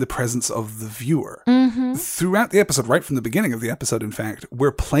exists in the presence of the viewer. Throughout the episode, right from the beginning of the episode, in fact,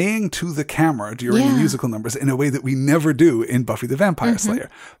 we're playing to the camera during the musical numbers in a way that we never do in Buffy the Vampire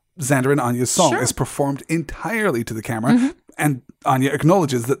Slayer. Xander and Anya's song is performed entirely to the camera, and Anya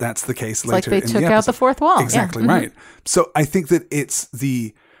acknowledges that that's the case later in the episode. Like they took out the fourth wall. Exactly right. So I think that it's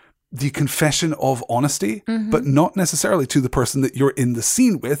the confession of honesty, but not necessarily to the person that you're in the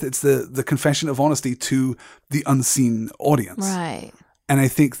scene with. It's the confession of honesty to the unseen audience. Right. And I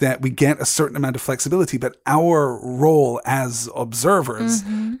think that we get a certain amount of flexibility, but our role as observers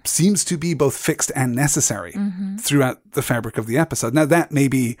seems to be both fixed and necessary throughout the fabric of the episode. Now, that may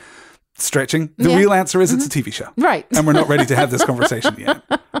be stretching. The real answer is it's a TV show. Right. And we're not ready to have this conversation yet.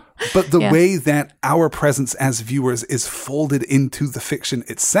 But the way that our presence as viewers is folded into the fiction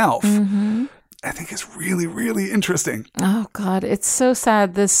itself, I think is really, really interesting. Oh, God. It's so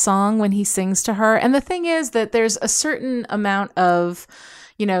sad, this song, when he sings to her. And the thing is that there's a certain amount of,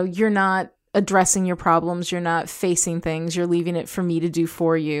 you're not addressing your problems, you're not facing things, you're leaving it for me to do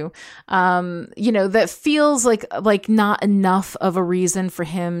for you. That feels like not enough of a reason for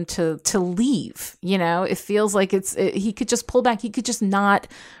him to leave. It feels like he could just pull back. He could just not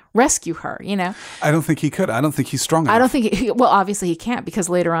rescue her, I don't think he could. I don't think he's strong enough. I don't think well, obviously he can't, because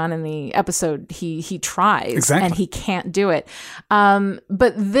later on in the episode he tries and he can't do it.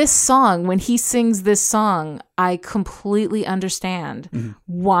 But this song, when he sings this song, I completely understand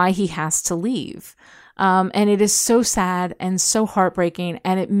why he has to leave. And it is so sad and so heartbreaking,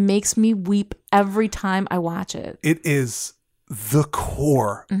 and it makes me weep every time I watch it. It is the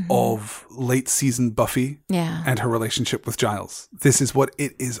core of late season Buffy and her relationship with Giles. This is what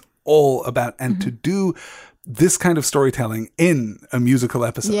it is all about. And to do this kind of storytelling in a musical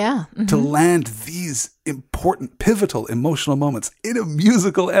episode, to land these important, pivotal, emotional moments in a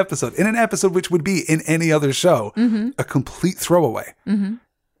musical episode, in an episode which would be in any other show, a complete throwaway.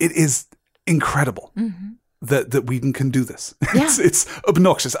 It is incredible. That Whedon can do this. It's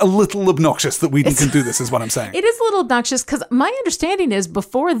obnoxious, a little obnoxious that Whedon can do this, is what I'm saying. It is a little obnoxious, because my understanding is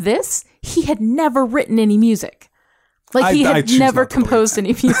before this, he had never written any music. Like he had never composed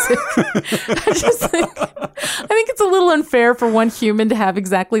any music. I think it's a little unfair for one human to have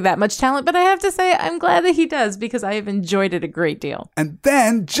exactly that much talent, but I have to say I'm glad that he does, because I have enjoyed it a great deal. And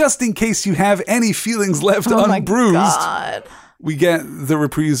then, just in case you have any feelings left unbruised, my God, we get the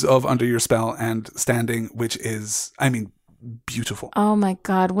reprise of Under Your Spell and Standing, which is, beautiful. Oh my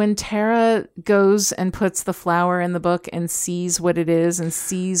God. When Tara goes and puts the flower in the book and sees what it is and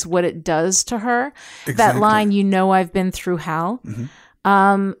sees what it does to her, that line, I've been through hell.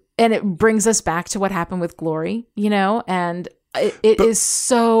 And it brings us back to what happened with Glory, and it is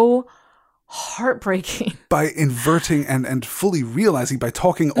so heartbreaking. By inverting and fully realizing, by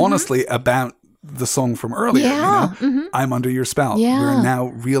talking honestly about the song from earlier, I'm under your spell. We're now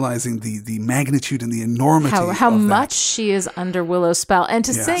realizing the magnitude and the enormity how of much that. she is under Willow's spell, and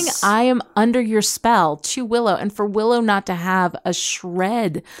to sing I am under your spell to Willow, and for Willow not to have a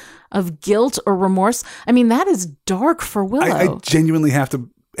shred of guilt or remorse. That is dark for Willow. I genuinely have to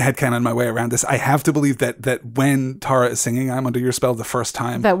headcanon my way around this. I have to believe that when Tara is singing I'm under your spell the first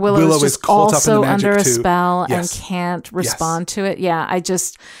time, that Willow is just caught also up in the magic under a too. spell and can't respond to it.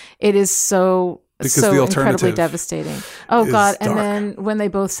 It is so Because so the incredibly alternative devastating. Oh is God! And dark. then when they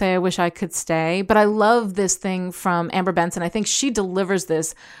both say, "I wish I could stay," but I love this thing from Amber Benson. I think she delivers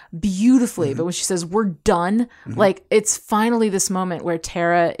this beautifully. Mm-hmm. But when she says, "We're done," like it's finally this moment where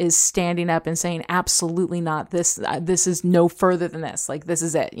Tara is standing up and saying, "Absolutely not. This is no further than this. Like this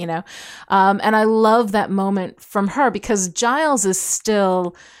is it." And I love that moment from her because Giles is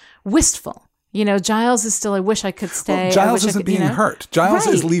still wistful. Giles is still, I wish I could stay. Well, Giles isn't being hurt. Giles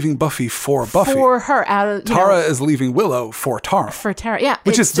is Right. leaving Buffy for Buffy. For her out of Tara is leaving Willow for Tara. for Tara. Yeah.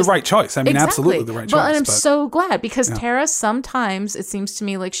 Which it's is the right choice. I mean, Exactly. absolutely the right choice. Well, and I'm but- so glad because Tara sometimes, it seems to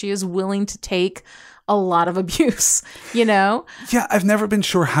me like she is willing to take a lot of abuse, Yeah, I've never been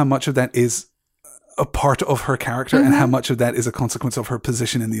sure how much of that is a part of her character and how much of that is a consequence of her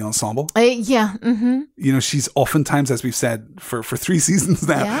position in the ensemble. Yeah. Mm-hmm. She's oftentimes, as we've said for 3 seasons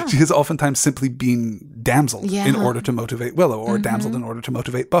now, Yeah. she has oftentimes simply been damseled Yeah. in order to motivate Willow or damseled in order to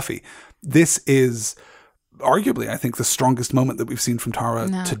motivate Buffy. This is arguably, I think, the strongest moment that we've seen from Tara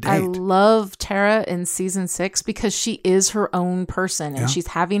to I date. love Tara in season 6 because she is her own person and she's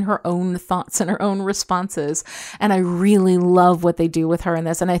having her own thoughts and her own responses. And I really love what they do with her in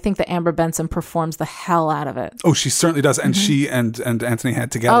this. And I think that Amber Benson performs the hell out of it. Oh, she certainly does. And she and Anthony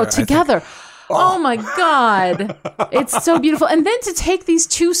Head together. Oh, I think. together. Oh my God. It's so beautiful. And then to take these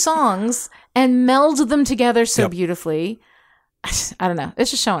 2 songs and meld them together so beautifully. I don't know.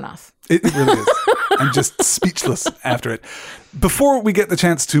 It's just showing off. It really is. I'm just speechless after it. Before we get the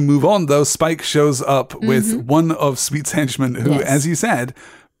chance to move on, though, Spike shows up with one of Sweet's henchmen who, Yes. as you said,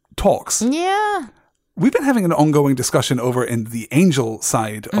 talks. Yeah. We've been having an ongoing discussion over in the Angel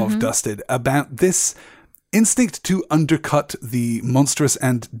side of Dusted about this instinct to undercut the monstrous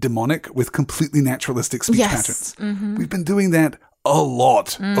and demonic with completely naturalistic speech Yes. patterns. We've been doing that a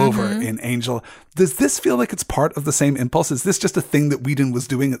lot over in Angel. Does this feel like it's part of the same impulse? Is this just a thing that Whedon was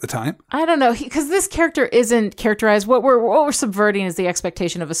doing at the time? I don't know, because this character isn't characterized. What we're subverting is the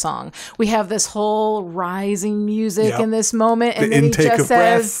expectation of a song. We have this whole rising music Yep. in this moment, and The then he intake just of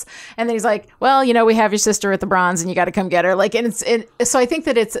breath. says, and then he's like, "Well, we have your sister at the Bronze, and you got to come get her." Like, and so I think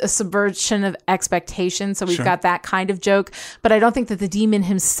that it's a subversion of expectation. So we've Sure. got that kind of joke, but I don't think that the demon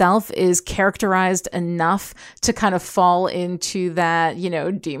himself is characterized enough to kind of fall into that,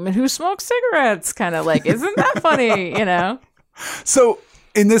 demon who smokes cigarettes kind of like, isn't that funny? So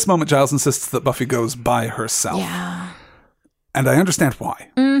in this moment, Giles insists that Buffy goes by herself. Yeah. And I understand why.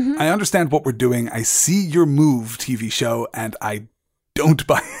 I understand what we're doing. I see your move, TV show, and I don't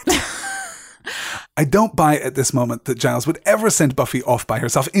buy it. I don't buy at this moment that Giles would ever send Buffy off by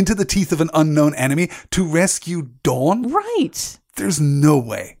herself into the teeth of an unknown enemy to rescue Dawn. Right. There's no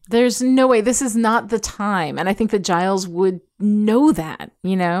way. There's no way. This is not the time. And I think that Giles would know that,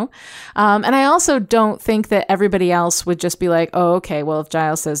 And I also don't think that everybody else would just be like, "Oh, okay, well, if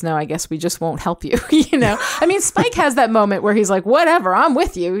Giles says no, I guess we just won't help you," I mean, Spike has that moment where he's like, "Whatever, I'm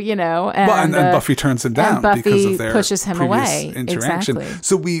with you," And Buffy turns him down Buffy because of their pushes him previous away. interaction. Exactly.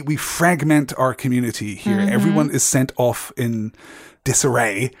 So we fragment our community here. Everyone is sent off in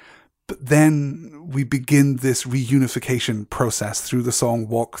disarray. But then we begin this reunification process through the song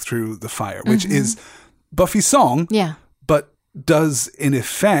Walk Through the Fire, which is Buffy's song, Yeah. but does in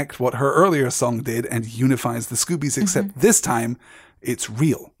effect what her earlier song did and unifies the Scoobies, except this time it's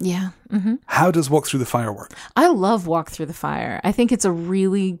real. Yeah. How does Walk Through the Fire work? I love Walk Through the Fire. I think it's a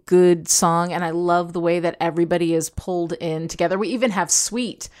really good song, and I love the way that everybody is pulled in together. We even have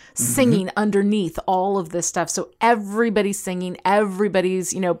Sweet singing underneath all of this stuff. So everybody's singing,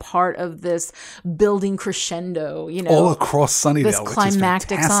 everybody's, part of this building crescendo, All across Sunnydale, this which is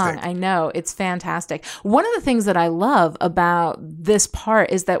climactic song. fantastic. I know, it's fantastic. One of the things that I love about this part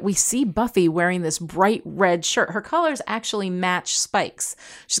is that we see Buffy wearing this bright red shirt. Her colors actually match Spike's.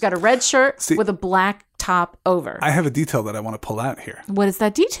 She's got a red shirt with a black top over. I have a detail that I want to pull out here. What is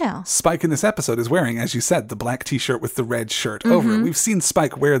that detail? Spike in this episode is wearing, as you said, the black t-shirt with the red shirt over it. We've seen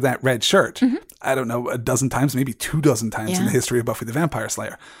Spike wear that red shirt, I don't know, a dozen times, maybe 24 times in the history of Buffy the Vampire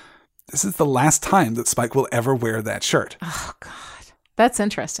Slayer. This is the last time that Spike will ever wear that shirt. Oh, God. That's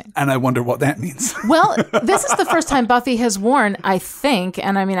interesting. And I wonder what that means. Well, this is the first time Buffy has worn, I think,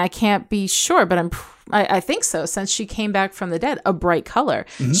 and I mean, I can't be sure, but I think so, since she came back from the dead, a bright color.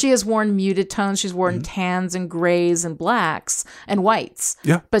 She has worn muted tones. She's worn tans and grays and blacks and whites.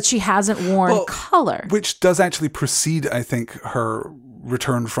 Yeah. But she hasn't worn color. Which does actually precede, I think, her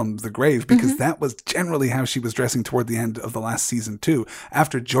return from the grave, because that was generally how she was dressing toward the end of the last season too.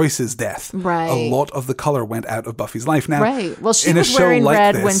 After Joyce's death, Right. a lot of the color went out of Buffy's life. Now, Right. Well, she in a was show wearing like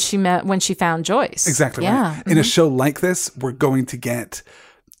red this- when she found Joyce. Exactly Yeah. right. In a show like this, we're going to get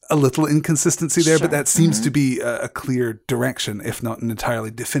a little inconsistency there, Sure. but that seems to be a clear direction, if not an entirely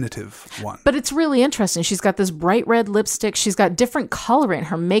definitive one. But it's really interesting. She's got this bright red lipstick. She's got different coloring.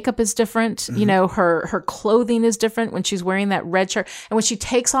 Her makeup is different. You know, her clothing is different when she's wearing that red shirt. And when she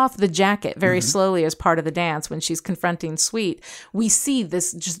takes off the jacket very slowly as part of the dance, when she's confronting Sweet, we see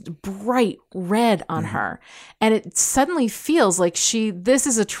this just bright red on her. And it suddenly feels like this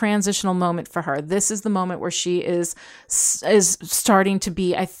is a transitional moment for her. This is the moment where she is starting to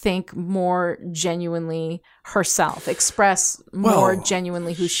be, I think, more genuinely herself, express more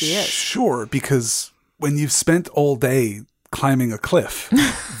genuinely who she is. Sure, because when you've spent all day climbing a cliff,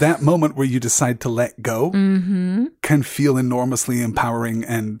 that moment where you decide to let go can feel enormously empowering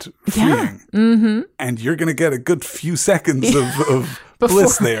and freeing. And you're going to get a good few seconds of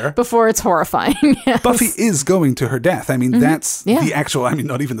bliss there. Before it's horrifying. Yes. Buffy is going to her death. I mean, that's the actual, I mean,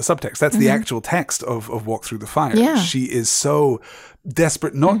 not even the subtext. That's the actual text of Walk Through the Fire. Yeah. She is so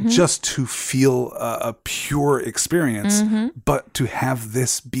desperate, not just to feel a pure experience, but to have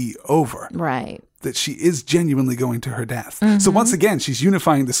this be over. Right. That she is genuinely going to her death. So once again, she's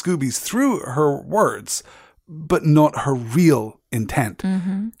unifying the Scoobies through her words, but not her real intent.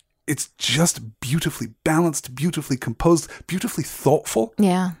 It's just beautifully balanced, beautifully composed, beautifully thoughtful.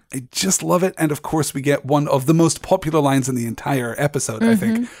 Yeah. I just love it. And of course, we get one of the most popular lines in the entire episode, I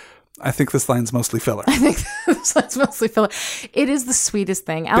think. I think this line's mostly filler. I think that's mostly filler. It is the sweetest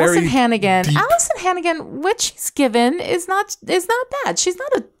thing. Alison Hannigan, what she's given is not bad. She's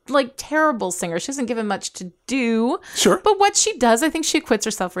not a terrible singer. She isn't given much to do. Sure. But what she does, I think she acquits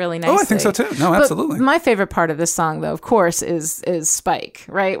herself really nicely. Oh, I think so too. No, absolutely. But my favorite part of this song, though, of course, is Spike,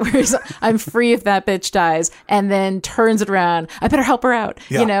 right? Where he's, I'm free if that bitch dies, and then turns it around. I better help her out.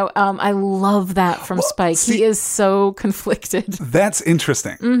 Yeah. You know, I love that from Spike. He is so conflicted. That's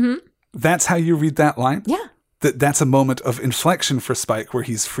interesting. That's how you read that line? Yeah. That's a moment of inflection for Spike where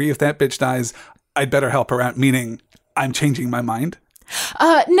he's free if that bitch dies. I'd better help her out, meaning I'm changing my mind.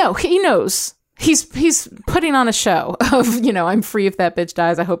 No, he knows. He's putting on a show of, I'm free if that bitch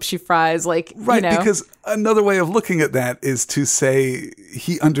dies. I hope she fries. Right, because another way of looking at that is to say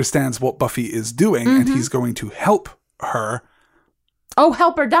he understands what Buffy is doing and he's going to help her. Oh,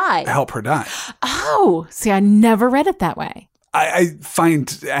 help her die. Help her die. Oh, see, I never read it that way. I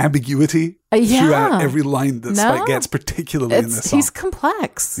find ambiguity throughout every line that Spike gets, particularly in this song. He's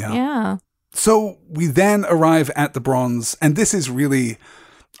complex. Yeah. So we then arrive at the bronze, and this is really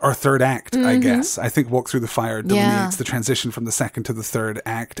our third act, I guess. I think Walk Through the Fire delineates the transition from the second to the third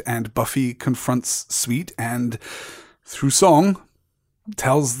act, and Buffy confronts Sweet and, through song,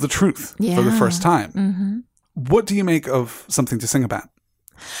 tells the truth for the first time. What do you make of Something to Sing About?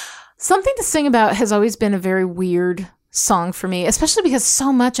 Something to Sing About has always been a very weird song for me, especially because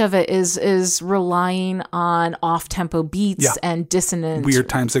so much of it is relying on off-tempo beats and dissonant, weird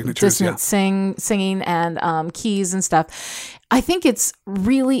time signatures, singing and keys and stuff. I think it's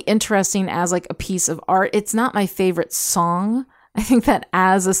really interesting as a piece of art. It's not my favorite song. I think that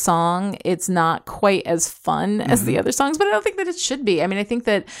as a song, it's not quite as fun as the other songs, but I don't think that it should be. I mean, I think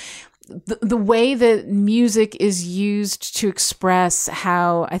that the way that music is used to express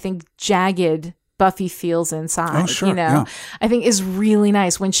how I think jagged Buffy feels inside, I think is really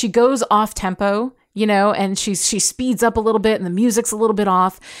nice. When she goes off tempo, and she speeds up a little bit and the music's a little bit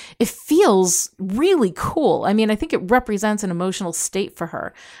off, it feels really cool. I mean, I think it represents an emotional state for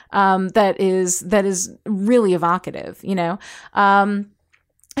her that is really evocative, and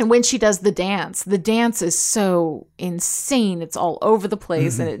when she does the dance is so insane. It's all over the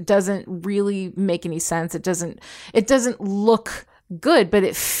place and it doesn't really make any sense. It doesn't look good, but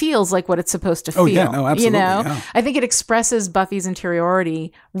it feels like what it's supposed to feel. Oh, yeah, no, absolutely. I think it expresses Buffy's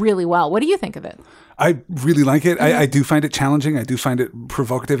interiority really well. What do you think of it? I really like it. I do find it challenging. I do find it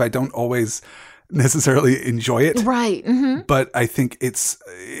provocative. I don't always necessarily enjoy it. Right. But I think it's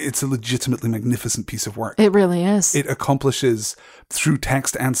a legitimately magnificent piece of work. It really is. It accomplishes through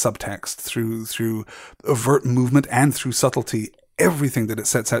text and subtext, through overt movement and through subtlety, everything that it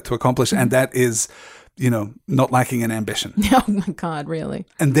sets out to accomplish. And that is, not lacking in ambition. Oh my God, really?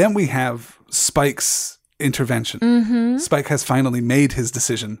 And then we have Spike's intervention. Spike has finally made his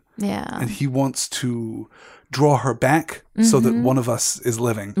decision. Yeah. And he wants to draw her back so that one of us is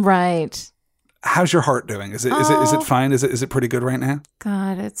living. Right. How's your heart doing? Is it fine? Is it pretty good right now?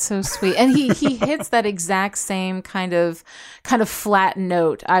 God, it's so sweet. And he hits that exact same kind of flat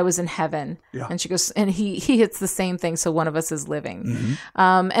note. I was in heaven. Yeah. And she goes, and he hits the same thing. So one of us is living.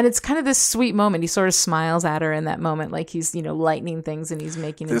 And it's kind of this sweet moment. He sort of smiles at her in that moment, like he's, lightening things and he's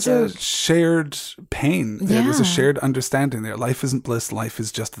making a joke. There's a shared pain. There's a shared understanding there. Life isn't bliss. Life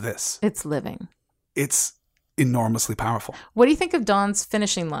is just this. It's living. It's enormously powerful. What do you think of Dawn's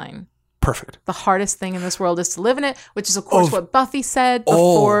finishing line? Perfect. The hardest thing in this world is to live in it, which is, of course, Of what Buffy said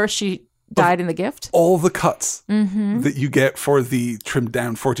before she died in The Gift. All the cuts that you get for the trimmed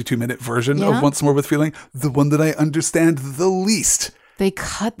down 42-minute version of Once More with Feeling, the one that I understand the least. They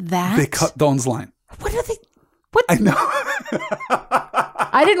cut that? They cut Dawn's line. What are they? What? I know.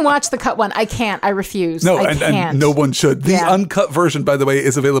 I didn't watch the cut one. I can't. I refuse. No, I and can't. no one should. The Yeah. uncut version, by the way,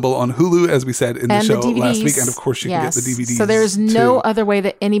 is available on Hulu, as we said in the And show the DVDs. last week. And of course, you can get the Yes. DVDs. So there's no too. other way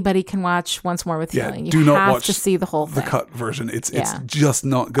that anybody can watch Once More with Yeah, Feeling. You do not have watch to see the whole the thing. cut version. It's Yeah. just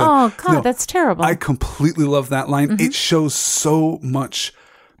not good. Oh, God, No, that's terrible. I completely love that line. It shows so much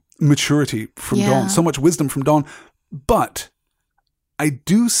maturity from Yeah. Dawn, so much wisdom from Dawn. But I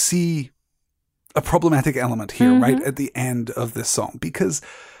do see a problematic element here, right at the end of this song, because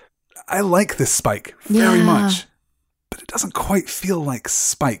I like this Spike very Yeah. much, but it doesn't quite feel like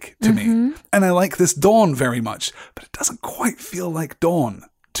Spike to me. And I like this Dawn very much, but it doesn't quite feel like Dawn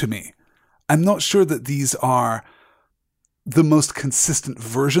to me. I'm not sure that these are the most consistent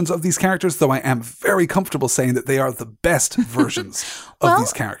versions of these characters, though I am very comfortable saying that they are the best versions of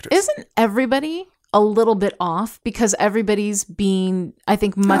these characters. Isn't everybody a little bit off because everybody's being, I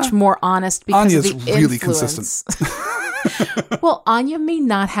think, much more honest because Anya's of the really influence. Well, Anya may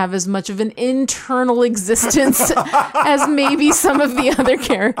not have as much of an internal existence as maybe some of the other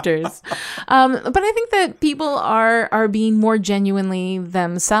characters, but I think that people are being more genuinely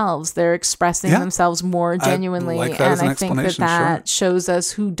themselves. They're expressing Yeah. themselves more genuinely, like that as and an I think that explanation, shows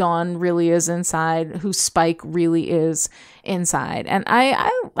us who Dawn really is inside, who Spike really is inside, and I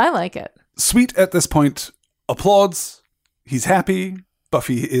like it. Sweet at this point applauds. He's happy.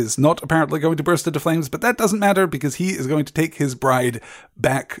 Buffy is not apparently going to burst into flames, but that doesn't matter because he is going to take his bride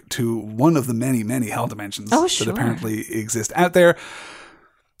back to one of the many, many hell dimensions that apparently exist out there.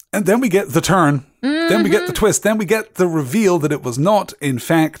 And then we get the turn. Then we get the twist. Then we get the reveal that it was not, in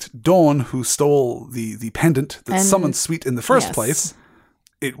fact, Dawn who stole the pendant that summoned Sweet in the first place.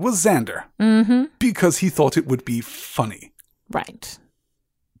 It was Xander. Because he thought it would be funny. Right.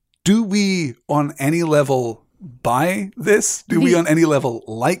 Do we, on any level, buy this? Do we, on any level,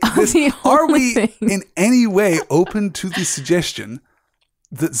 like this? The Are only we, thing- in any way, open to the suggestion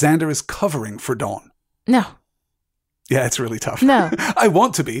that Xander is covering for Dawn? No. Yeah, it's really tough. No. I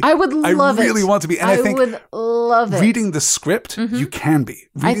want to be. I would love it. I really want to be. And I think would love it. reading the script, you can be.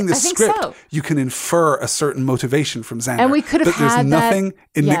 Reading the I think script, so. you can infer a certain motivation from Xander. And we could have But there's had that- nothing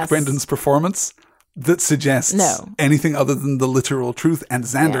in Nick Yes. Brendan's performance that suggests No. anything other than the literal truth. And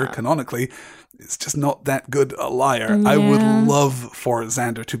Xander, Yeah. canonically, is just not that good a liar. I would love for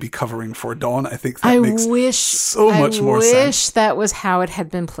Xander to be covering for Dawn. I think that makes so much more sense. I wish that was how it had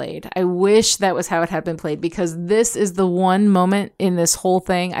been played. I wish that was how it had been played because this is the one moment in this whole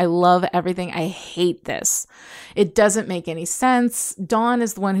thing. I love everything. I hate this. It doesn't make any sense. Dawn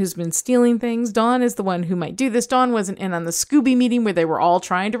is the one who's been stealing things. Dawn is the one who might do this. Dawn wasn't in on the Scooby meeting where they were all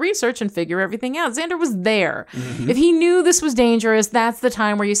trying to research and figure everything out. Xander was there. If he knew this was dangerous, that's the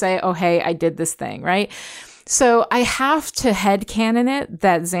time where you say, oh, hey, I did this thing, right? So I have to headcanon it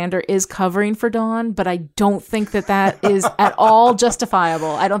that Xander is covering for Dawn, but I don't think that that is at all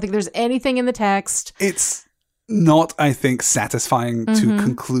justifiable. I don't think there's anything in the text. It's not, I think, satisfying to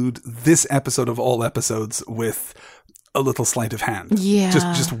conclude this episode of all episodes with a little sleight of hand. Yeah.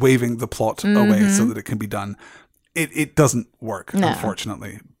 Just waving the plot away so that it can be done. It doesn't work,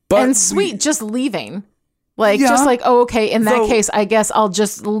 unfortunately. But And Sweet just leaving. Like, Yeah. just like, oh, okay, in that Though- case, I guess I'll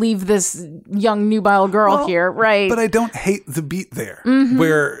just leave this young nubile girl Well, here, right? But I don't hate the beat there,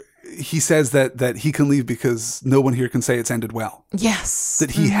 where he says that he can leave because no one here can say it's ended well. yes.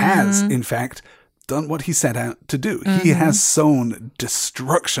 That he has, in fact, done what he set out to do. He has sown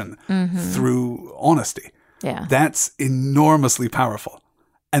destruction through honesty. Yeah. That's enormously powerful.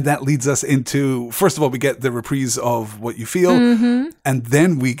 And that leads us into, first of all, we get the reprise of What You Feel, and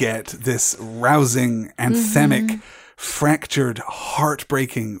then we get this rousing, anthemic, fractured,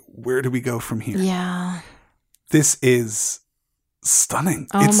 heartbreaking, where do we go from here? Yeah. This is stunning.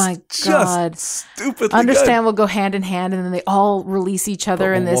 Oh It's my just God. stupidly Understand will go hand in hand, and then they all release each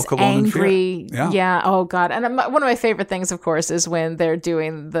other But in we'll this walk alone in fear. angry. Yeah. Oh God. And one of my favorite things, of course, is when they're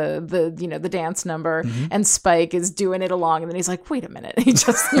doing the dance number, and Spike is doing it along, and then he's like, "Wait a minute," he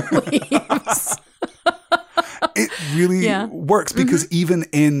just leaves. It really Yeah. works because even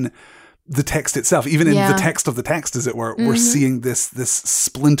in the text itself, even in Yeah. the text of the text, as it were, we're seeing this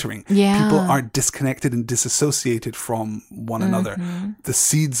splintering. Yeah. People are disconnected and disassociated from one another. The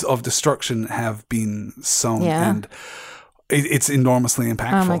seeds of destruction have been sown, Yeah. and it's enormously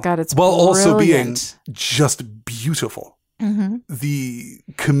impactful. Oh my God, it's while also being brilliant. just beautiful. The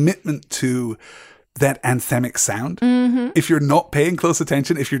commitment to that anthemic sound. If you're not paying close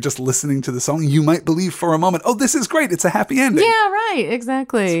attention, if you're just listening to the song, you might believe for a moment, oh, this is great. It's a happy ending. Yeah, right.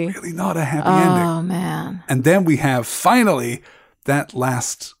 Exactly. It's really not a happy ending. Oh, man. And then we have finally that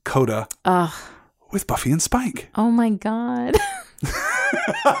last coda with Buffy and Spike. Oh, my God.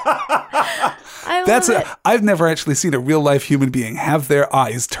 I love it. I've never actually seen a real life human being have their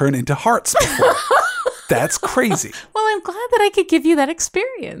eyes turn into hearts before. That's crazy. Well, I'm glad that I could give you that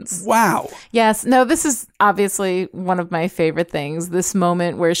experience. Wow. Yes. No, this is obviously one of my favorite things. This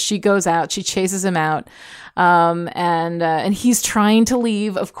moment where she goes out, she chases him out, and he's trying to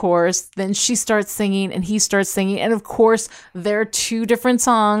leave, of course. Then she starts singing and he starts singing. And of course, their two different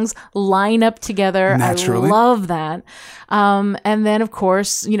songs line up together. Naturally. I love that. And then, of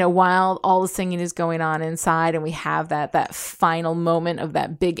course, you know, while all the singing is going on inside and we have that final moment of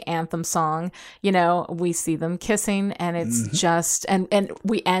that big anthem song, you know, we see them kissing and it's just, and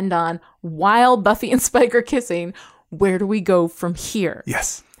we end on, while Buffy and Spike are kissing, where do we go from here?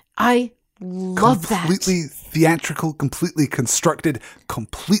 Yes. I love that. Completely theatrical, completely constructed,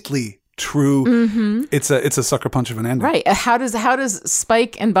 completely true. It's a sucker punch of an ending. Right. How does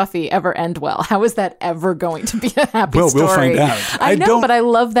Spike and Buffy ever end well? How is that ever going to be a happy story? Well, we'll find out. I know, but I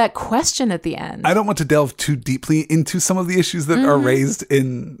love that question at the end. I don't want to delve too deeply into some of the issues that are raised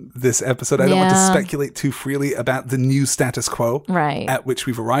in this episode. I don't want to speculate too freely about the new status quo at which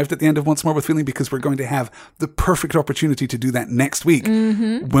we've arrived at the end of Once More with Feeling, because we're going to have the perfect opportunity to do that next week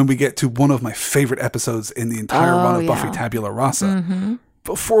when we get to one of my favorite episodes in the entire run of Buffy Tabula Rasa.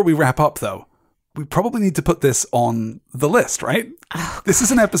 Before we wrap up, though, we probably need to put this on the list, right? Oh, this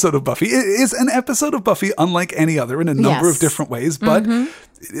is an episode of Buffy. It is an episode of Buffy unlike any other in a number of different ways, but it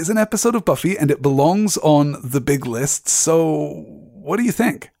is an episode of Buffy and it belongs on the big list. So what do you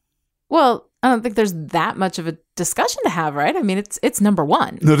think? Well, I don't think there's that much of a discussion to have, right? I mean, it's number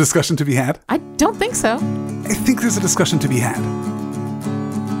one. No discussion to be had? I don't think so. I think there's a discussion to be had.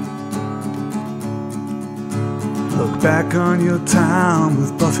 Look back on your time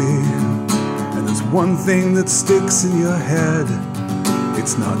with Buffy, and there's one thing that sticks in your head.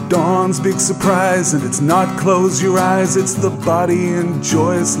 It's not Dawn's big surprise, and it's not close your eyes. It's the body and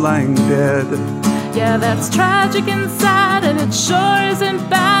Joyce lying dead. Yeah, that's tragic and sad, and it sure isn't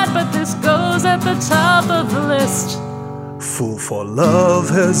bad, but this goes at the top of the list. Fool for Love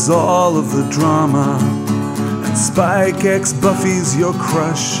has all of the drama, and Spike X Buffy's your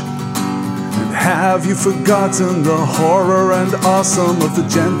crush. Have you forgotten the horror and awesome of the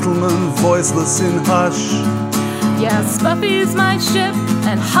gentleman voiceless in Hush? Yes, Buffy's my ship,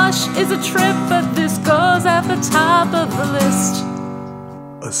 and Hush is a trip, but this goes at the top of the list.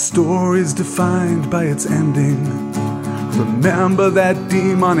 A story's defined by its ending. Remember that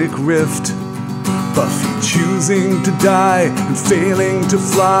demonic rift. Buffy choosing to die and failing to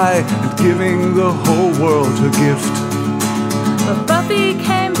fly and giving the whole world her gift. But Buffy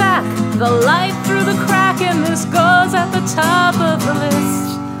came back, the light through the crack, and this goes at the top of the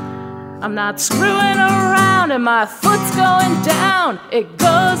list. I'm not screwing around and my foot's going down. It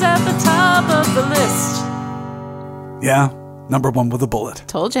goes at the top of the list. Yeah, number one with a bullet.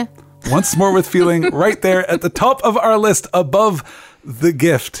 Told you. Once More with Feeling, right there at the top of our list, above The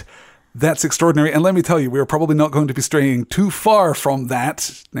Gift. That's extraordinary. And let me tell you, we're probably not going to be straying too far from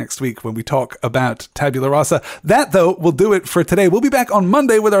that next week when we talk about Tabula Rasa. That, though, will do it for today. We'll be back on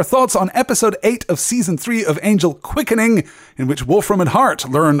Monday with our thoughts on episode 8 of season 3 of Angel Quickening, in which Wolfram and Hart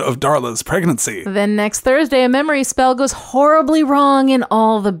learn of Darla's pregnancy. Then next Thursday, a memory spell goes horribly wrong in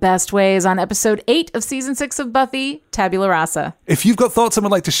all the best ways on episode 8 of season 6 of Buffy, Tabula Rasa. If you've got thoughts and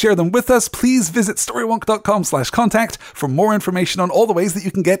would like to share them with us, please visit storywonk.com/contact for more information on all the ways that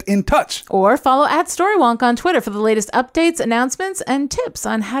you can get in touch. Or follow @StoryWonk on Twitter for the latest updates, announcements, and tips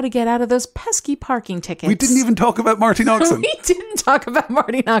on how to get out of those pesky parking tickets. We didn't even talk about Marty Noxon. We didn't talk about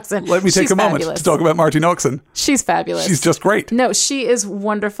Marty Noxon. Let me take a moment to talk about Marty Noxon. She's fabulous. She's just great. No, she is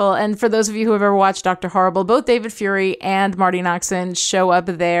wonderful. And for those of you who have ever watched Dr. Horrible, both David Fury and Marty Noxon show up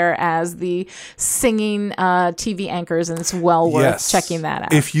there as the singing TV anchors, and it's well worth checking that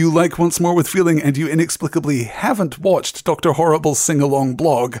out. If you like Once More with Feeling and you inexplicably haven't watched Dr. Horrible's sing-along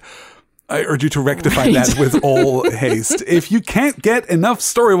blog, I urge you to rectify that with all haste. If you can't get enough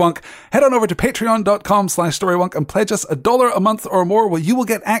Storywonk, head on over to patreon.com/Storywonk and pledge us $1 a month or more, where you will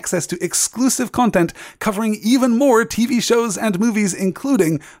get access to exclusive content covering even more TV shows and movies,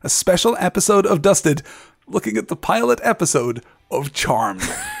 including a special episode of Dusted, looking at the pilot episode of Charmed.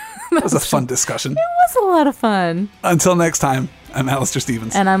 That was a fun discussion. It was a lot of fun. Until next time, I'm Alistair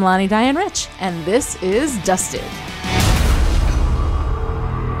Stevens. And I'm Lonnie Diane Rich. And this is Dusted.